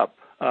opened it up.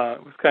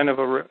 It was kind of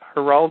a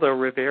Geraldo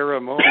Rivera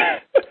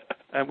moment.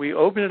 And we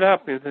opened it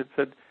up, and I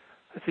said,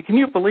 can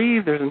you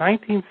believe there's a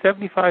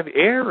 1975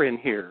 air in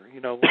here?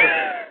 You know,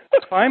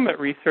 what climate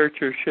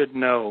researchers should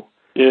know.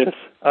 Yes.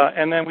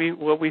 And then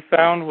what we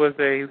found was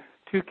a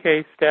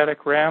 2K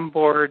static RAM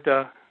board,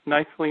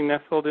 nicely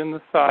nestled in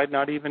the side,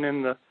 not even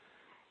in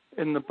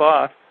the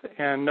bus,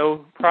 and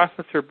no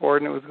processor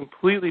board, and it was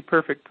completely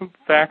perfect,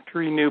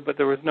 factory new, but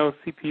there was no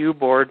CPU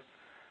board.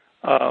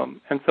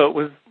 And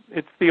so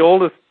it's the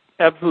oldest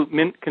absolute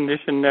mint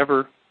condition,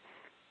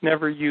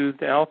 never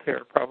used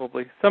Altair,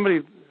 probably.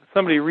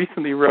 Somebody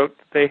recently wrote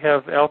they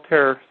have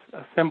Altair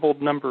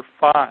assembled number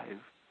 5,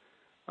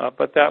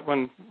 but that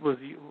one was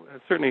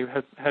certainly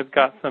has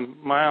got some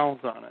miles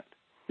on it.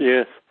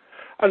 Yes.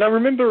 And I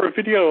remember a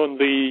video on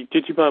the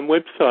DigiBarn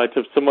website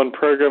of someone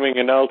programming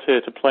an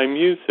Altair to play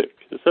music.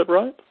 Is that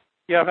right?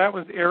 Yeah, that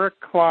was Eric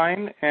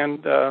Klein,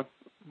 and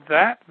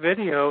that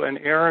video and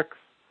Eric's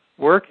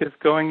work is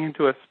going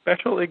into a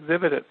special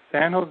exhibit at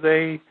San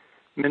Jose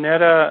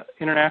Mineta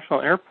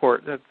International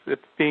Airport.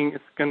 It's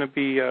going to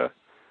be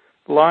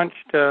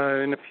launched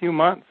in a few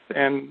months,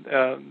 and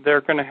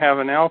they're going to have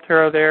an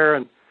Altair there,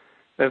 and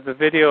there's a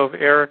video of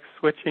Eric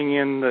switching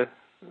in the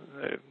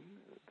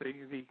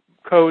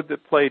code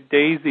that played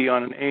Daisy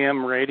on an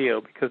AM radio,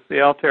 because the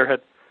Altair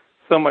had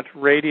so much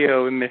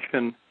radio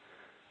emission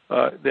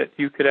that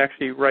you could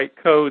actually write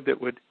code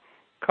that would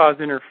cause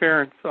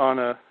interference on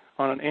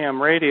an AM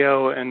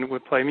radio and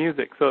would play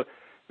music. So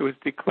it was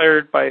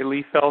declared by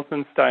Lee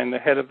Felsenstein, the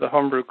head of the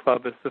Homebrew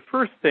Club, as the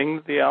first thing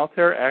that the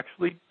Altair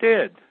actually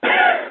did.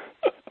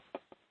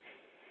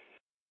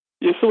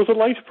 Yes, there was a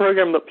later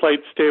program that played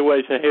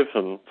Stairway to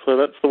Heaven, so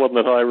that's the one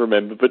that I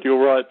remember. But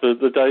you're right,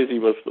 the Daisy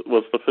was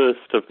the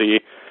first of the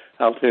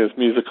Altair's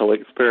musical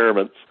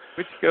experiments.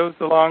 Which goes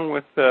along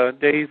with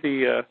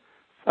Daisy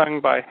sung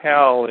by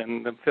Hal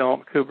in the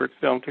film, Kubrick's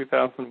film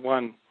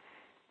 2001.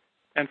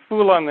 And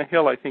Fool on the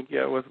Hill, I think,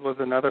 was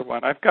another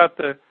one. I've got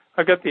the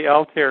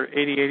Altair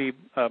 8080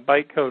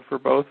 bytecode for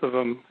both of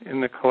them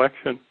in the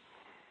collection.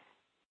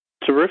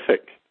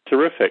 Terrific.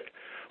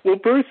 Well,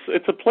 Bruce,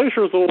 it's a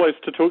pleasure as always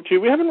to talk to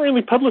you. We haven't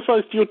really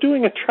publicized you're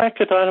doing a track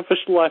at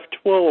Artificial Life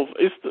 12.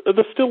 Are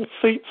there still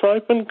seats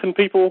open? Can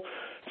people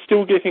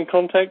still get in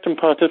contact and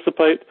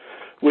participate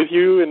with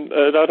you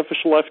at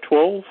Artificial Life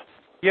 12?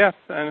 Yes,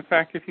 and in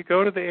fact, if you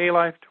go to the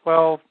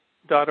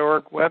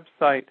alife12.org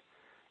website,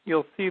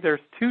 you'll see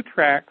there's 2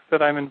 tracks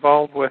that I'm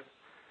involved with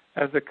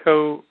as a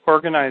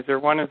co-organizer.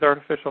 One is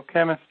Artificial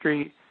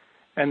Chemistry,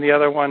 and the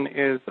other one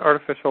is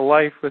Artificial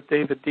Life with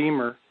David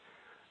Deemer.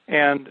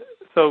 And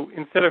so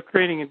instead of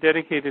creating a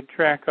dedicated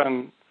track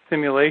on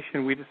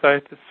simulation, we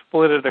decided to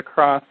split it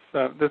across,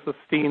 this is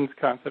Steen's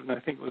concept, and I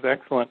think it was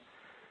excellent,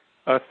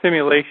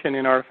 simulation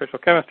in artificial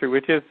chemistry,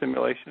 which is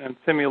simulation, and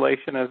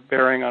simulation as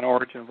bearing on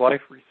origin of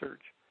life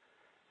research.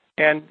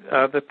 And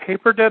the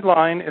paper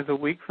deadline is a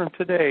week from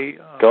today,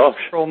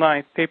 April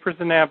 9th. Papers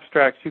and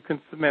abstracts. You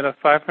can submit a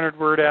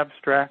 500-word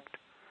abstract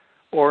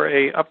or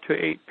a up to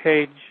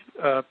 8-page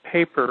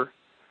paper.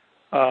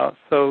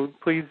 So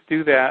please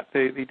do that.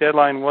 The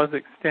deadline was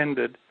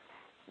extended,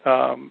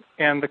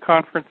 and the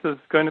conference is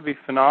going to be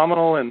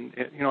phenomenal, and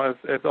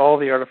as all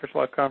the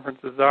Artificial Life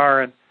conferences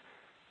are. And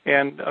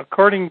And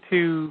according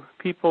to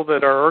people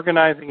that are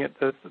organizing it,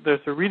 there's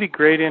a really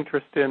great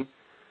interest in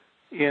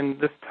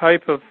this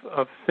type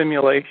of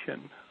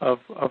simulation of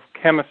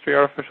chemistry,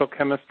 artificial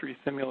chemistry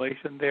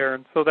simulation there.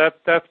 And so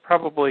that's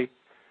probably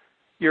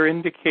your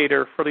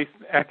indicator, for at least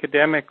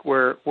academic,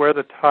 where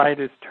the tide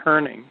is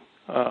turning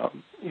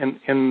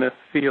in this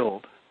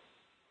field.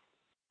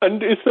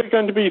 And is there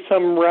going to be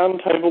some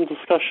roundtable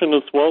discussion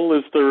as well?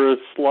 Is there a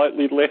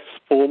slightly less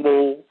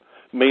formal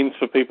means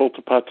for people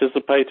to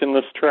participate in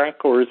this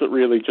track, or is it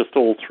really just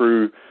all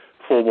through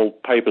formal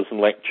papers and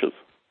lectures?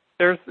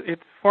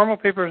 It's formal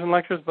papers and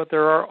lectures, but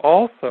there are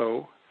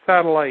also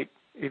satellite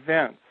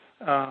events.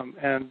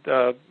 And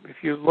if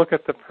you look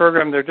at the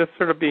program, they're just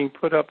sort of being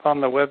put up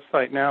on the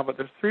website now, but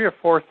there's 3 or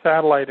 4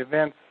 satellite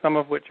events, some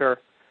of which are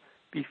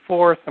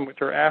before, some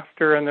which are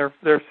after, and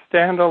they're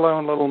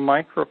standalone little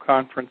micro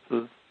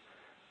conferences.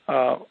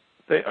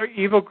 The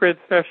Evil Grid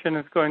session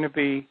is going to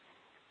be,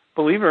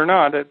 believe it or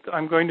not,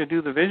 I'm going to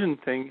do the vision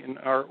thing in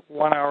our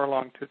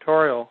 1-hour-long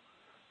tutorial.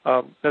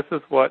 This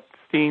is what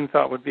Steen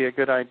thought would be a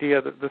good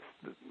idea. That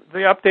the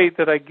update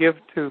that I give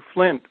to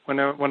Flint when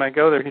I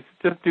go there, he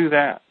said, just do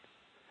that.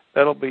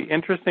 That'll be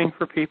interesting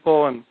for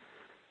people, and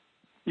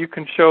you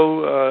can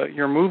show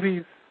your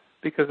movies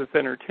because it's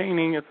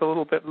entertaining. It's a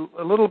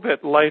little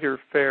bit lighter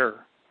fare.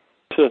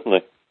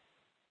 Certainly.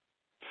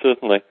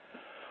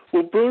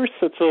 Well, Bruce,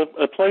 it's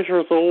a pleasure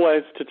as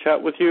always to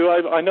chat with you.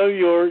 I know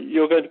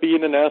you're going to be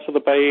in and out of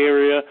the Bay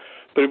Area,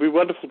 but it'd be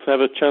wonderful to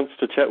have a chance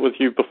to chat with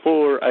you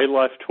before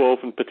A-Life 12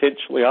 and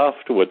potentially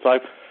afterwards. I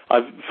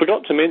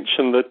forgot to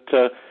mention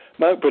that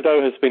Mark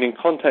Bordeaux has been in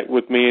contact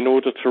with me in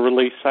order to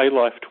release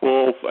A-Life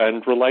 12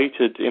 and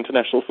related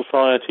International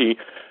Society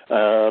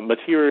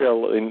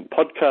material in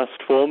podcast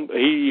form.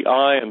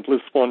 I and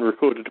Liz Swan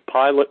recorded a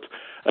pilot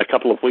a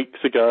couple of weeks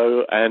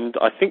ago, and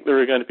I think there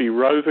are going to be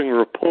roving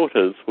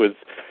reporters with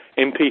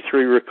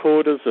MP3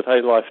 recorders at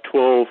A-Life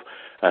 12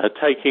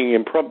 taking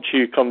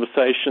impromptu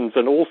conversations,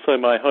 and also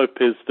my hope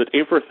is that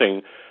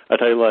everything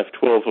at A-Life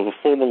 12 of a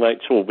formal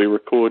nature will be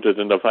recorded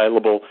and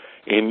available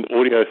in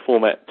audio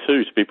format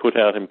too, to be put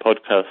out in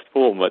podcast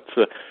form.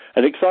 It's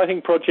an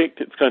exciting project.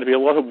 It's going to be a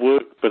lot of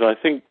work, but I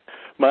think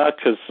Mark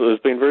has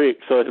been very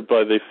excited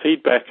by the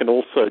feedback and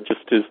also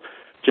just his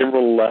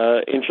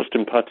general interest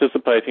in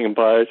participating in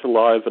Biota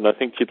Live, and I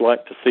think you'd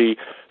like to see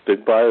the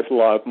Biota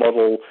Live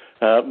model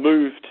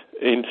moved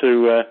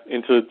into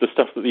the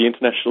stuff that the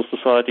International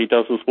Society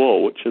does as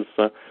well, which is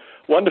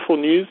wonderful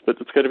news, but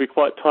it's going to be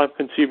quite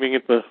time-consuming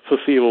in the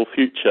foreseeable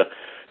future.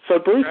 So,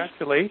 Bruce,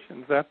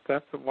 congratulations!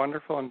 That's a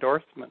wonderful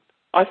endorsement.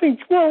 I think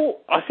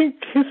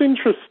his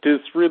interest is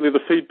really the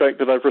feedback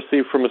that I've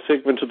received from a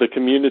segment of the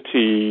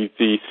community,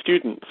 the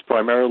students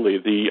primarily,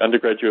 the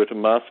undergraduate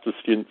and master's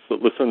students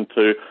that listen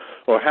to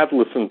or have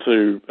listened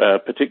to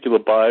particular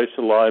Biota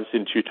Lives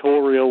in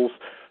tutorials,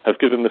 have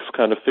given this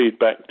kind of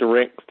feedback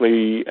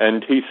directly,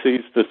 and he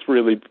sees this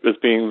really as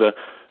being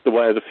the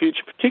way of the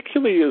future,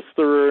 particularly as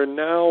there are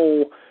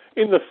now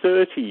in the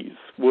 30s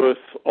worth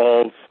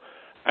of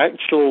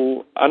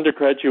actual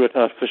undergraduate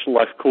artificial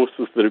life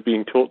courses that are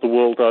being taught the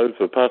world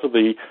over. Part of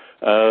the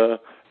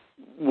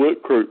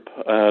work group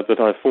that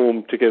I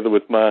formed together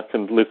with Mark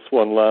and Liz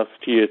Swan last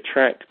year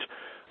tracked,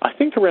 I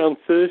think, around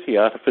 30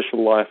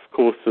 artificial life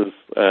courses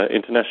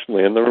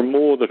internationally, and there are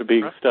more that are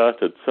being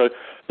started. So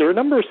there are a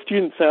number of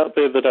students out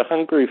there that are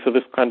hungry for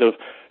this kind of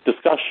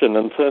discussion,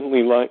 and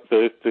certainly like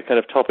the kind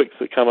of topics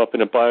that come up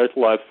in a Biota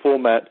Live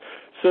format.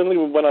 Certainly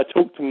when I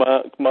talk to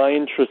Mark, my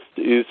interest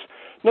is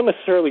not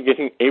necessarily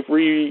getting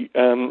every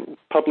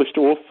published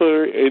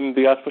author in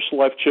the Artificial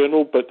Life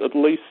Journal, but at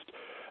least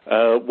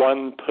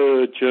one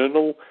per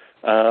journal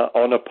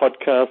on a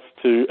podcast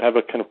to have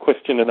a kind of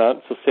question and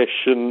answer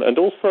session, and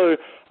also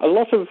a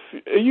lot of.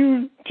 Do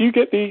you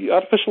get the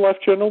Artificial Life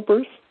Journal,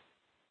 Bruce?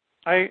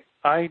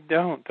 I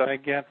don't. I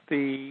get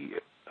the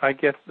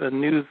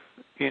news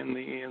in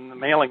the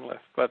mailing list,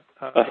 but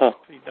I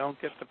actually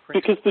don't get the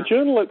print. Because the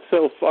journal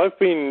itself, I've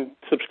been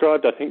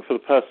subscribed, I think, for the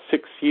past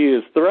 6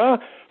 years. There are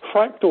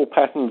fractal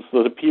patterns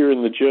that appear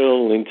in the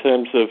journal in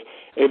terms of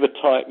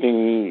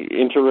ever-tightening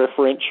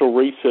interreferential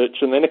research,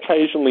 and then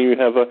occasionally you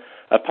have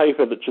a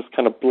paper that just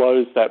kind of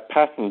blows that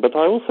pattern. But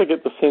I also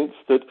get the sense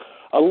that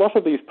a lot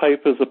of these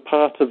papers are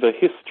part of a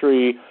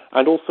history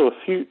and also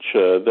a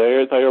future.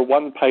 They are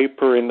one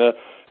paper in a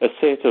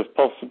set of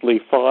possibly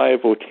 5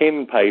 or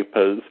 10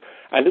 papers,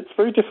 and it's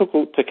very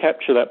difficult to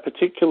capture that,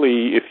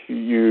 particularly if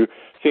you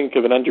think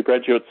of an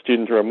undergraduate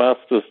student or a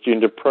master's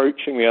student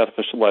approaching the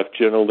Artificial Life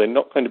Journal. They're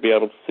not going to be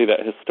able to see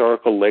that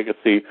historical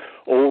legacy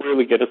or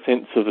really get a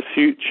sense of the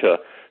future.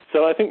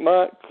 So I think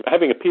Mark,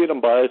 having appeared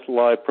on Biota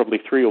Live probably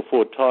 3 or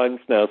 4 times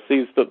now,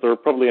 sees that there are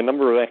probably a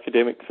number of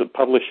academics that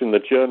publish in the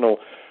journal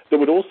that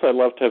would also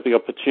love to have the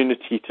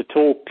opportunity to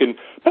talk in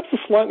perhaps a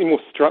slightly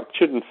more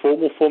structured and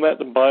formal format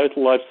than Biota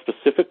Live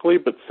specifically,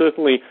 but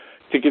certainly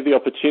to give the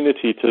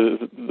opportunity to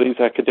these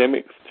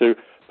academics to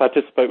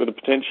participate with the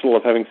potential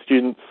of having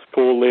students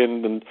call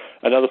in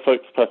and other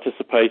folks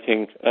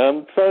participating.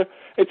 So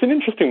it's an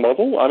interesting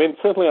model. I mean,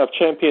 certainly I've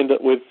championed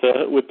it with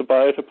the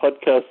Biota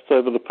podcasts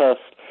over the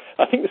past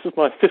I think this is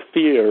my 5th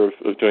year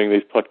of doing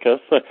these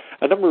podcasts, so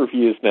a number of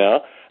years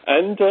now.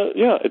 And,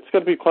 it's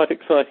going to be quite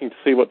exciting to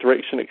see what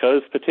direction it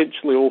goes,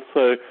 potentially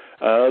also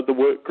the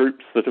work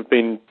groups that have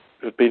been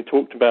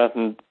talked about,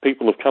 and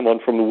people have come on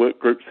from the work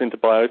groups into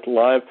Biota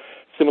Live,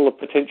 similar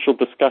potential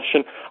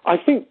discussion. I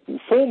think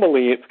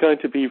formally it's going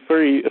to be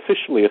very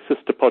officially a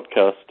sister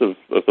podcast of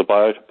the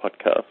Biota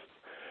podcast.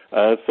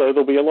 So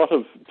there'll be a lot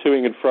of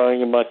toing and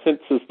froing, and my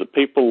sense is that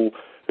people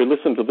who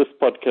listen to this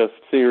podcast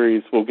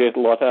series will get a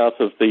lot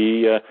out of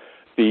the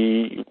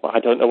I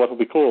don't know what it'll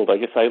be called, I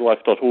guess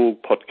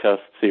alife.org podcast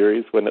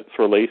series when it's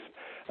released.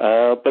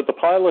 But the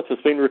pilot has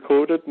been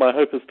recorded. My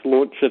hope is to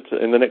launch it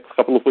in the next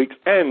couple of weeks.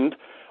 And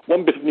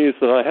one bit of news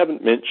that I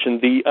haven't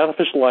mentioned, the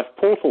Artificial Life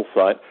portal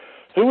site.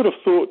 Who would have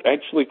thought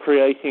actually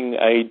creating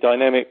a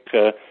dynamic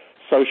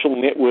social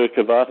network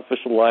of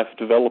artificial life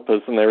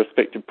developers and their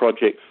respective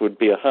projects would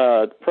be a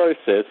hard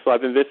process?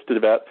 I've invested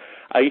about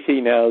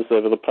 18 hours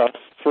over the past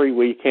 3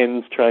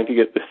 weekends trying to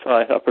get this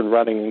site up and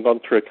running and gone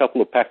through a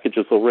couple of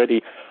packages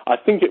already. I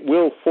think it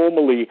will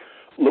formally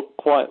look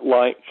quite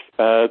like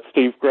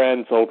Steve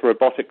Grand's old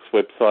robotics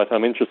website.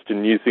 I'm interested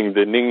in using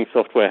the Ning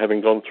software,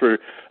 having gone through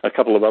a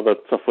couple of other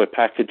software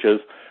packages.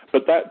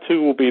 But that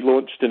too will be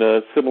launched in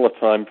a similar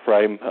time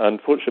frame.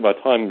 Unfortunately, my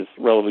time is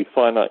relatively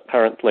finite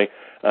currently,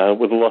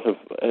 with a lot of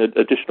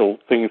additional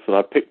things that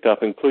I've picked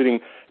up,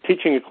 including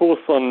teaching a course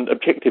on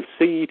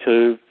Objective-C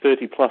to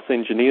 30-plus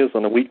engineers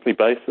on a weekly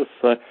basis.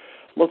 So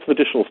lots of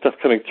additional stuff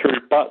coming through.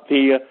 But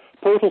the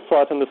portal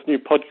site and this new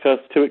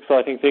podcast, 2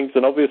 exciting things.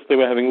 And obviously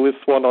we're having Liz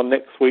Swan on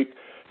next week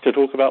to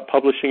talk about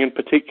publishing in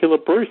particular.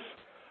 Bruce,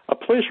 a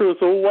pleasure as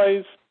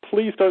always.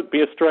 Please don't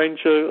be a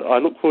stranger. I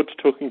look forward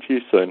to talking to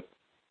you soon.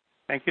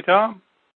 Thank you, Tom.